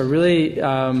journalists are really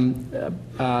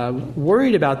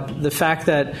worried about the fact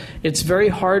that it's very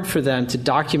hard for them to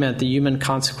document the human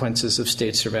consequences of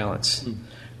state surveillance.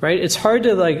 Right? It's hard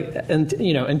to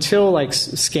until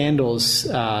scandals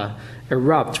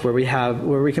erupt where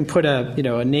we can put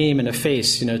a name and a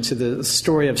face to the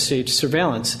story of state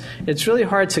surveillance. It's really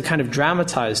hard to kind of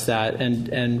dramatize that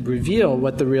and reveal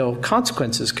what the real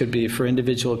consequences could be for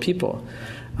individual people.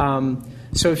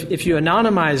 So if you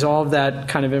anonymize all of that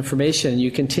kind of information,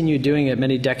 you continue doing it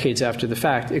many decades after the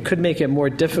fact, it could make it more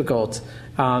difficult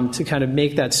to kind of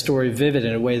make that story vivid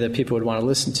in a way that people would want to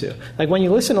listen to. Like when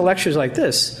you listen to lectures like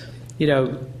this,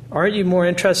 aren't you more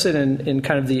interested in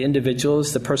kind of the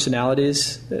individuals, the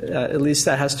personalities? At least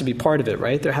that has to be part of it,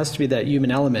 right? There has to be that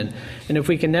human element. And if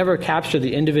we can never capture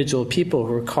the individual people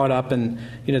who are caught up in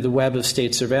the web of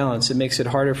state surveillance, it makes it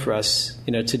harder for us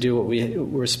to do what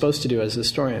we're supposed to do as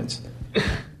historians.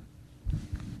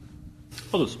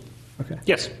 Others? Okay.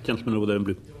 Yes, gentleman over there in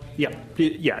blue. Yeah,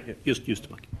 just the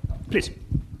mic. Please.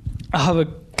 I have a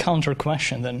counter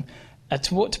question then. At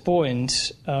what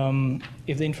point,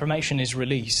 if the information is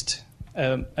released,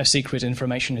 a secret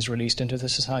information is released into the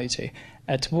society,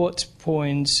 at what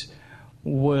point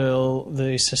will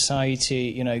the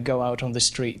society, go out on the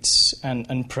streets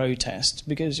and protest?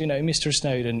 Because, Mr.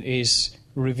 Snowden is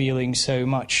revealing so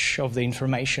much of the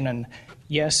information, and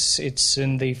yes, it's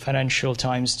in the Financial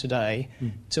Times today.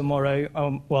 Tomorrow,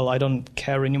 I don't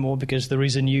care anymore because there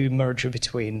is a new merger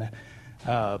between,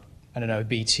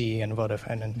 BT and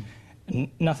Vodafone, and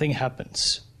nothing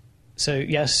happens. So,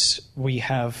 yes, we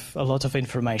have a lot of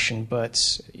information,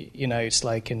 but, it's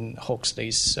like in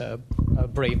Huxley's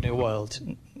Brave New World.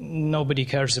 Nobody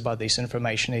cares about this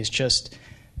information. It's just,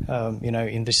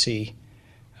 in the sea.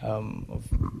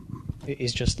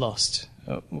 It's just lost.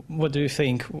 What do you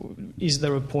think? Is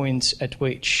there a point at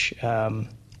which the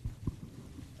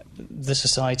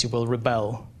society will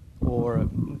rebel, or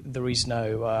there is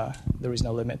no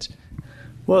limit?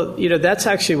 Well, that's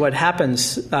actually what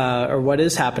happens, or what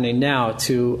is happening now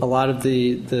to a lot of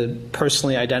the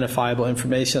personally identifiable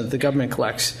information that the government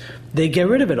collects. They get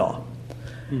rid of it all.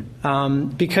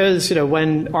 Because,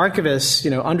 when archivists,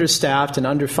 understaffed and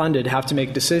underfunded have to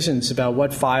make decisions about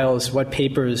what files, what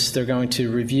papers they're going to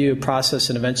review, process,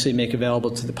 and eventually make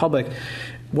available to the public,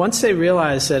 once they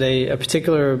realize that a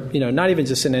particular, not even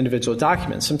just an individual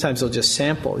document, sometimes they'll just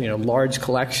sample, large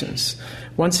collections.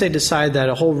 Once they decide that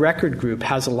a whole record group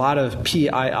has a lot of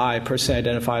PII, personally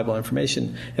identifiable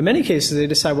information, in many cases they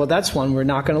decide, well, that's one we're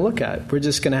not going to look at. We're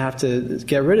just going to have to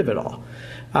get rid of it all.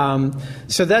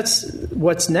 So that's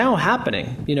what's now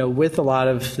happening, with a lot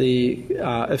of the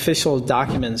official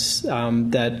documents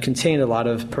that contain a lot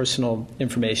of personal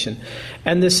information.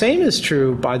 And the same is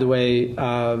true, by the way,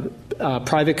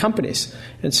 private companies.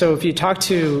 And so if you talk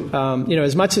to,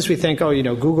 as much as we think,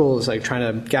 Google is like trying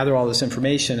to gather all this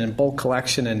information in bulk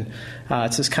collection, and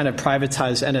it's this kind of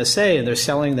privatized NSA, and they're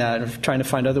selling that and trying to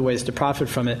find other ways to profit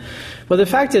from it. Well, the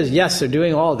fact is, yes, they're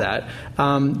doing all that,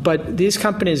 but these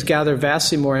companies gather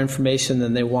vastly more information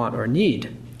than they want or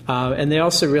need. And they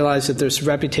also realize that there's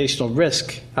reputational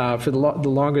risk for the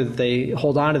longer that they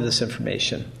hold on to this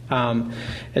information.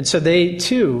 And so they,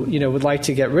 too, would like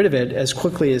to get rid of it as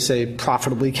quickly as they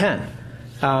profitably can.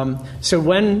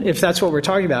 So if that's what we're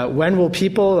talking about, when will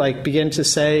people begin to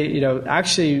say,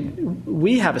 actually,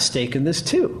 we have a stake in this,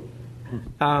 too?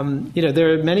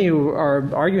 There are many who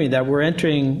are arguing that we're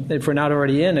entering, if we're not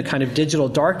already in, a kind of digital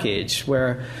dark age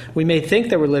where we may think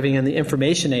that we're living in the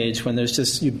information age when there's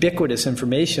just ubiquitous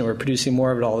information. We're producing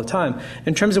more of it all the time.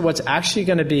 In terms of what's actually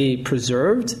going to be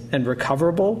preserved and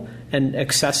recoverable and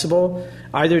accessible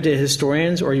either to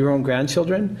historians or your own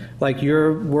grandchildren, like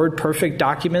your WordPerfect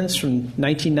documents from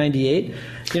 1998,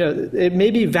 it may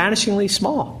be vanishingly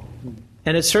small.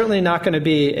 And it's certainly not going to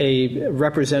be a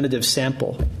representative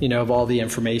sample, of all the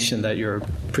information that you're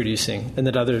producing and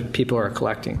that other people are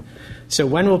collecting. So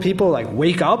when will people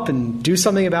wake up and do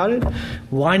something about it?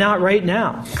 Why not right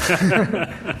now?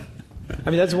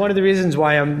 That's one of the reasons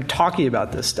why I'm talking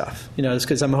about this stuff. Is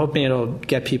because I'm hoping it'll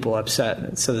get people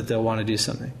upset so that they'll want to do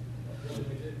something.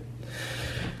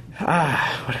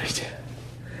 What do we do?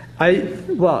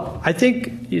 I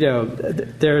think,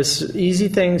 there's easy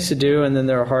things to do and then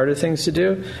there are harder things to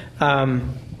do.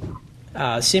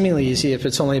 Seemingly easy if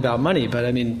it's only about money. But,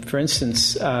 for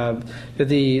instance,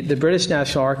 the British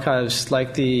National Archives,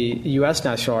 like the U.S.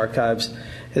 National Archives,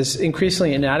 is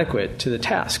increasingly inadequate to the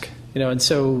task. And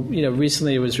so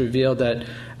recently it was revealed that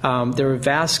there were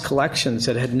vast collections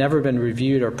that had never been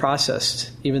reviewed or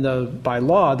processed, even though by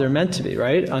law they're meant to be,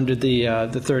 right, under the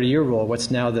 30-year rule.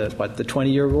 What's now the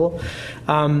 20-year rule?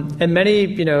 And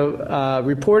many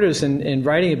reporters in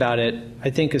writing about it, I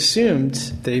think, assumed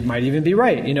they might even be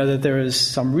right. That there is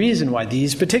some reason why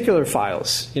these particular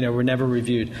files were never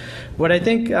reviewed. What I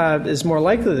think is more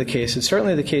likely the case, and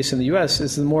certainly the case in the U.S.,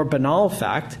 is the more banal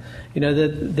fact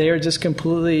that they are just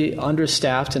completely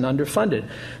understaffed and underfunded.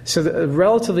 So the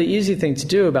relatively easy thing to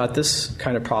do about this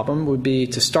kind of problem would be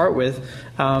to start with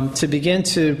to begin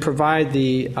to provide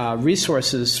the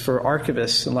resources for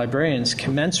archivists and librarians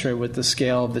commensurate with the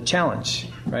scale of the challenge,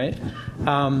 right?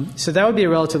 So that would be a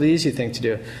relatively easy thing to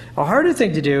do. A harder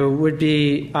thing to do would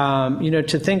be,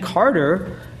 to think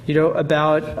harder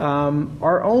about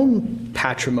our own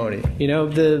patrimony.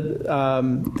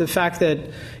 The fact that,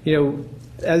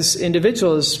 as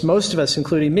individuals, most of us,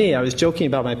 including me, I was joking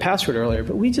about my password earlier,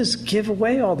 but we just give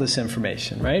away all this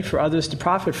information, right, for others to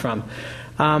profit from,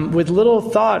 with little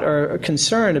thought or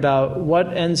concern about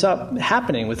what ends up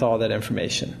happening with all that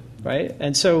information, right?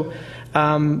 And so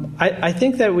I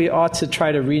think that we ought to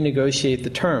try to renegotiate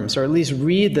the terms, or at least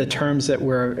read the terms that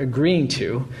we're agreeing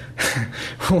to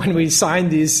when we sign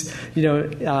these,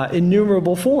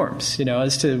 innumerable forms,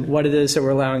 as to what it is that we're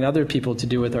allowing other people to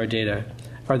do with our data,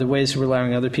 or the ways we're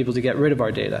allowing other people to get rid of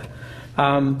our data.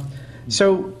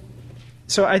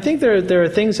 So I think there are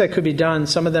things that could be done.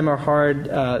 Some of them are hard,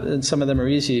 and some of them are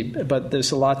easy, but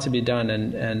there's a lot to be done,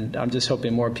 and I'm just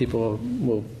hoping more people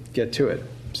will get to it.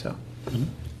 So. Mm-hmm.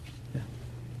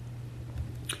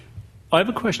 I have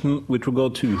a question with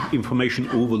regard to information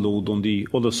overload on the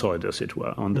other side, as it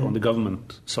were, on the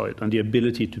government side, and the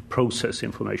ability to process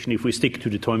information, if we stick to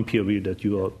the time period that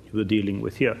you were dealing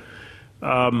with here.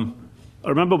 I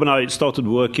remember when I started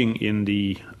working in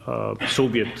the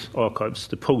Soviet archives,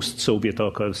 the post-Soviet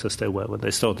archives as they were, when they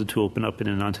started to open up in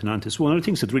the 1990s, one of the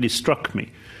things that really struck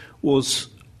me was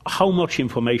how much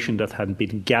information that had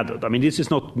been gathered. I mean, this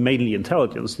is not mainly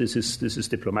intelligence. This is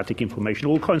diplomatic information,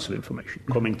 all kinds of information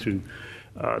coming through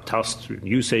TASS, through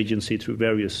news agency, through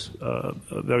various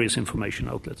information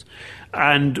outlets.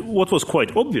 And what was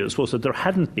quite obvious was that there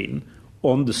hadn't been,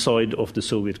 on the side of the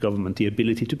Soviet government, the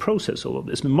ability to process all of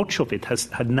this. Much of it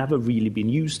had never really been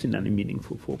used in any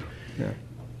meaningful form. Yeah.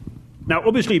 Now,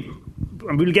 obviously,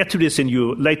 and we'll get to this in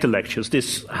your later lectures,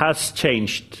 this has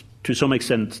changed to some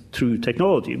extent through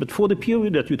technology. But for the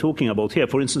period that you're talking about here,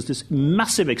 for instance, this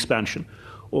massive expansion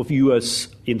of U.S.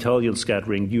 intelligence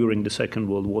gathering during the Second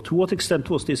World War, to what extent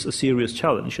was this a serious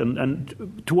challenge?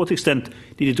 And to what extent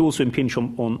did it also impinge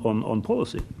on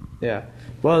policy? Yeah.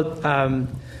 Well,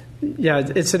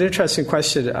 it's an interesting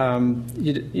question.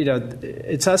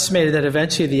 It's estimated that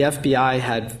eventually the FBI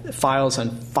had files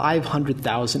on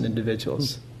 500,000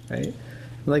 individuals, right?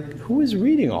 Like, who is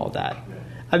reading all that?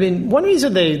 I mean, one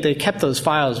reason they kept those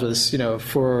files was,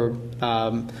 for,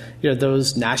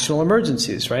 those national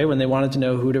emergencies, right? When they wanted to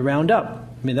know who to round up.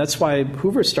 I mean, that's why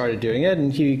Hoover started doing it,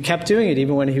 and he kept doing it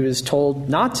even when he was told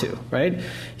not to, right?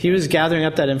 He was gathering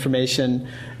up that information,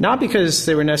 not because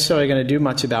they were necessarily going to do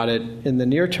much about it in the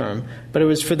near term, but it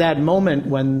was for that moment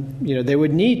when, they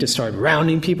would need to start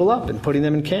rounding people up and putting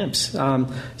them in camps.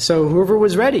 So Hoover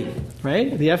was ready,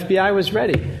 right? The FBI was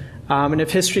ready. And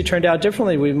if history turned out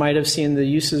differently, we might have seen the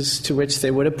uses to which they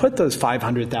would have put those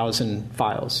 500,000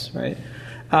 files, right?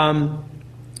 To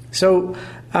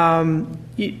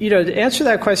answer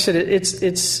that question,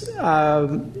 it's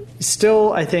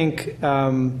still, I think,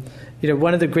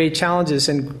 one of the great challenges,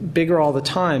 and bigger all the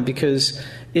time, because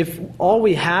if all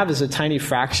we have is a tiny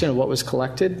fraction of what was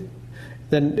collected,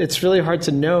 then it's really hard to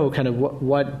know kind of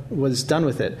what was done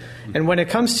with it. And when it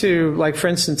comes to, like, for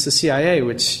instance, the CIA,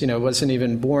 which wasn't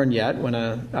even born yet when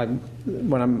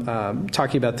I'm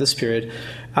talking about this period,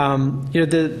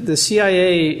 the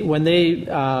CIA, when they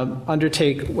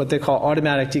undertake what they call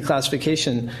automatic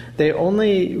declassification, they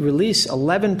only release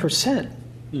 11%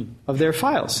 of their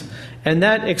files, and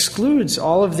that excludes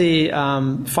all of the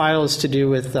files to do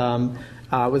with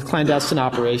clandestine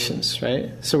operations,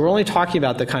 right? So we're only talking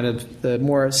about the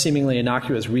more seemingly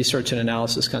innocuous research and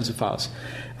analysis kinds of files.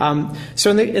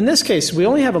 So in this case, we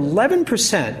only have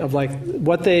 11% of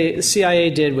what the CIA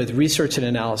did with research and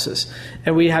analysis,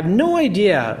 and we have no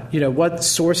idea, what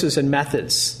sources and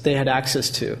methods they had access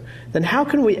to. Then how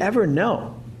can we ever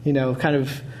know, kind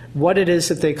of what it is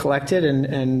that they collected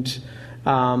and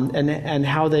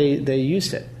how they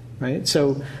used it? Right,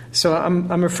 so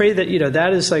I'm afraid that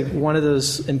that is like one of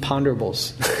those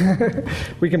imponderables.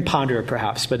 We can ponder it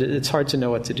perhaps, but it's hard to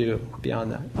know what to do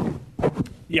beyond that.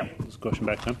 Yeah, there's a question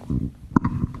back there.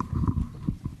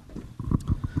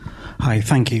 Hi,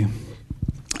 thank you.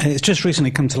 It's just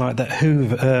recently come to light that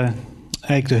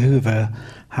Edgar Hoover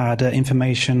had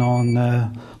information on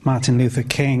Martin Luther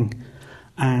King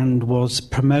and was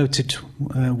promoted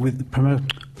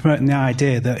promoting the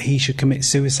idea that he should commit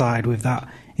suicide with that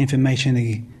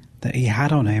information that he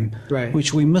had on him, right.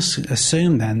 Which we must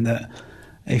assume then that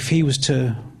if he was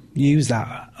to use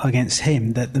that against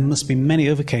him, that there must be many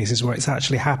other cases where it's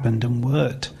actually happened and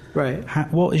worked. Right.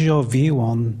 What is your view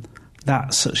on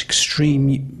that such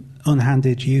extreme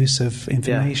unhanded use of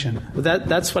information? Yeah. Well,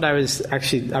 that's what I was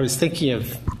thinking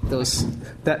of,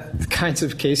 that kinds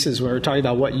of cases where we're talking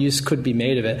about what use could be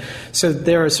made of it. So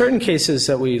there are certain cases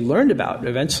that we learned about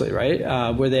eventually,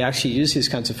 right, where they actually use these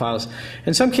kinds of files.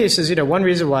 In some cases, one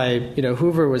reason why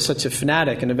Hoover was such a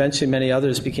fanatic, and eventually many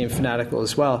others became fanatical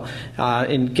as well,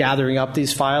 in gathering up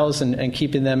these files and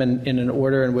keeping them in an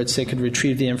order in which they could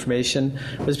retrieve the information,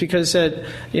 was because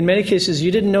in many cases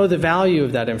you didn't know the value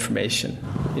of that information,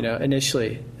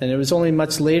 initially, and it was only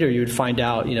much later you would find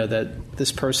out, that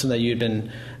this person that you'd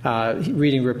been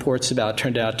reading reports about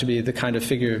turned out to be the kind of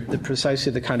figure,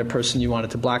 precisely the kind of person you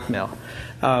wanted to blackmail.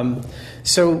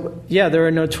 There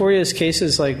are notorious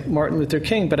cases like Martin Luther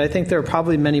King, but I think there are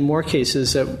probably many more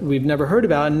cases that we've never heard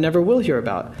about and never will hear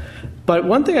about. But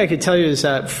one thing I could tell you is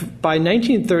that by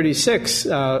 1936,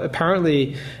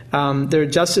 apparently there are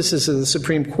justices of the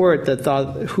Supreme Court that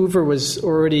thought Hoover was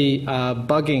already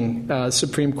bugging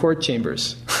Supreme Court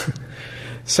chambers.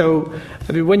 So,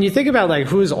 when you think about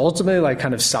who's ultimately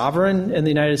kind of sovereign in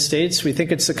the United States, we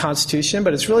think it's the Constitution,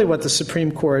 but it's really what the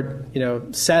Supreme Court,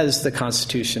 says the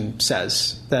Constitution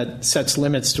says, that sets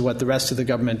limits to what the rest of the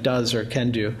government does or can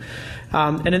do.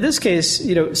 And in this case,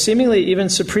 seemingly even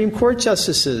Supreme Court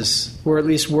justices were at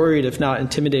least worried, if not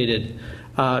intimidated,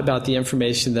 about the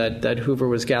information that Hoover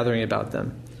was gathering about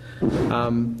them.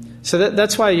 So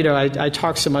that's why I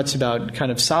talk so much about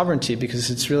kind of sovereignty,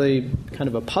 because it's really kind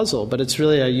of a puzzle, but it's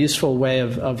really a useful way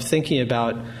of thinking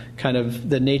about kind of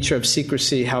the nature of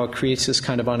secrecy, how it creates this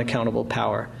kind of unaccountable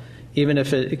power, even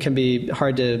if it can be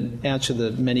hard to answer the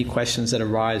many questions that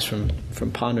arise from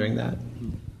pondering that.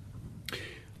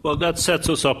 Well, that sets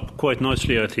us up quite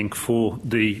nicely, I think, for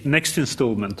the next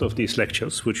installment of these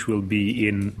lectures, which will be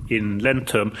in Lent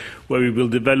term, where we will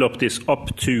develop this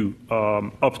up to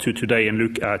today and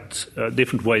look at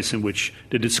different ways in which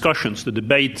the discussions, the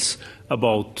debates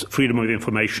about freedom of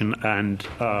information and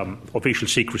official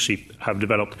secrecy have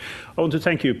developed. I want to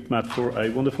thank you, Matt, for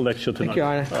a wonderful lecture tonight.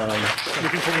 Thank you, Arne.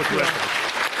 Looking forward to that.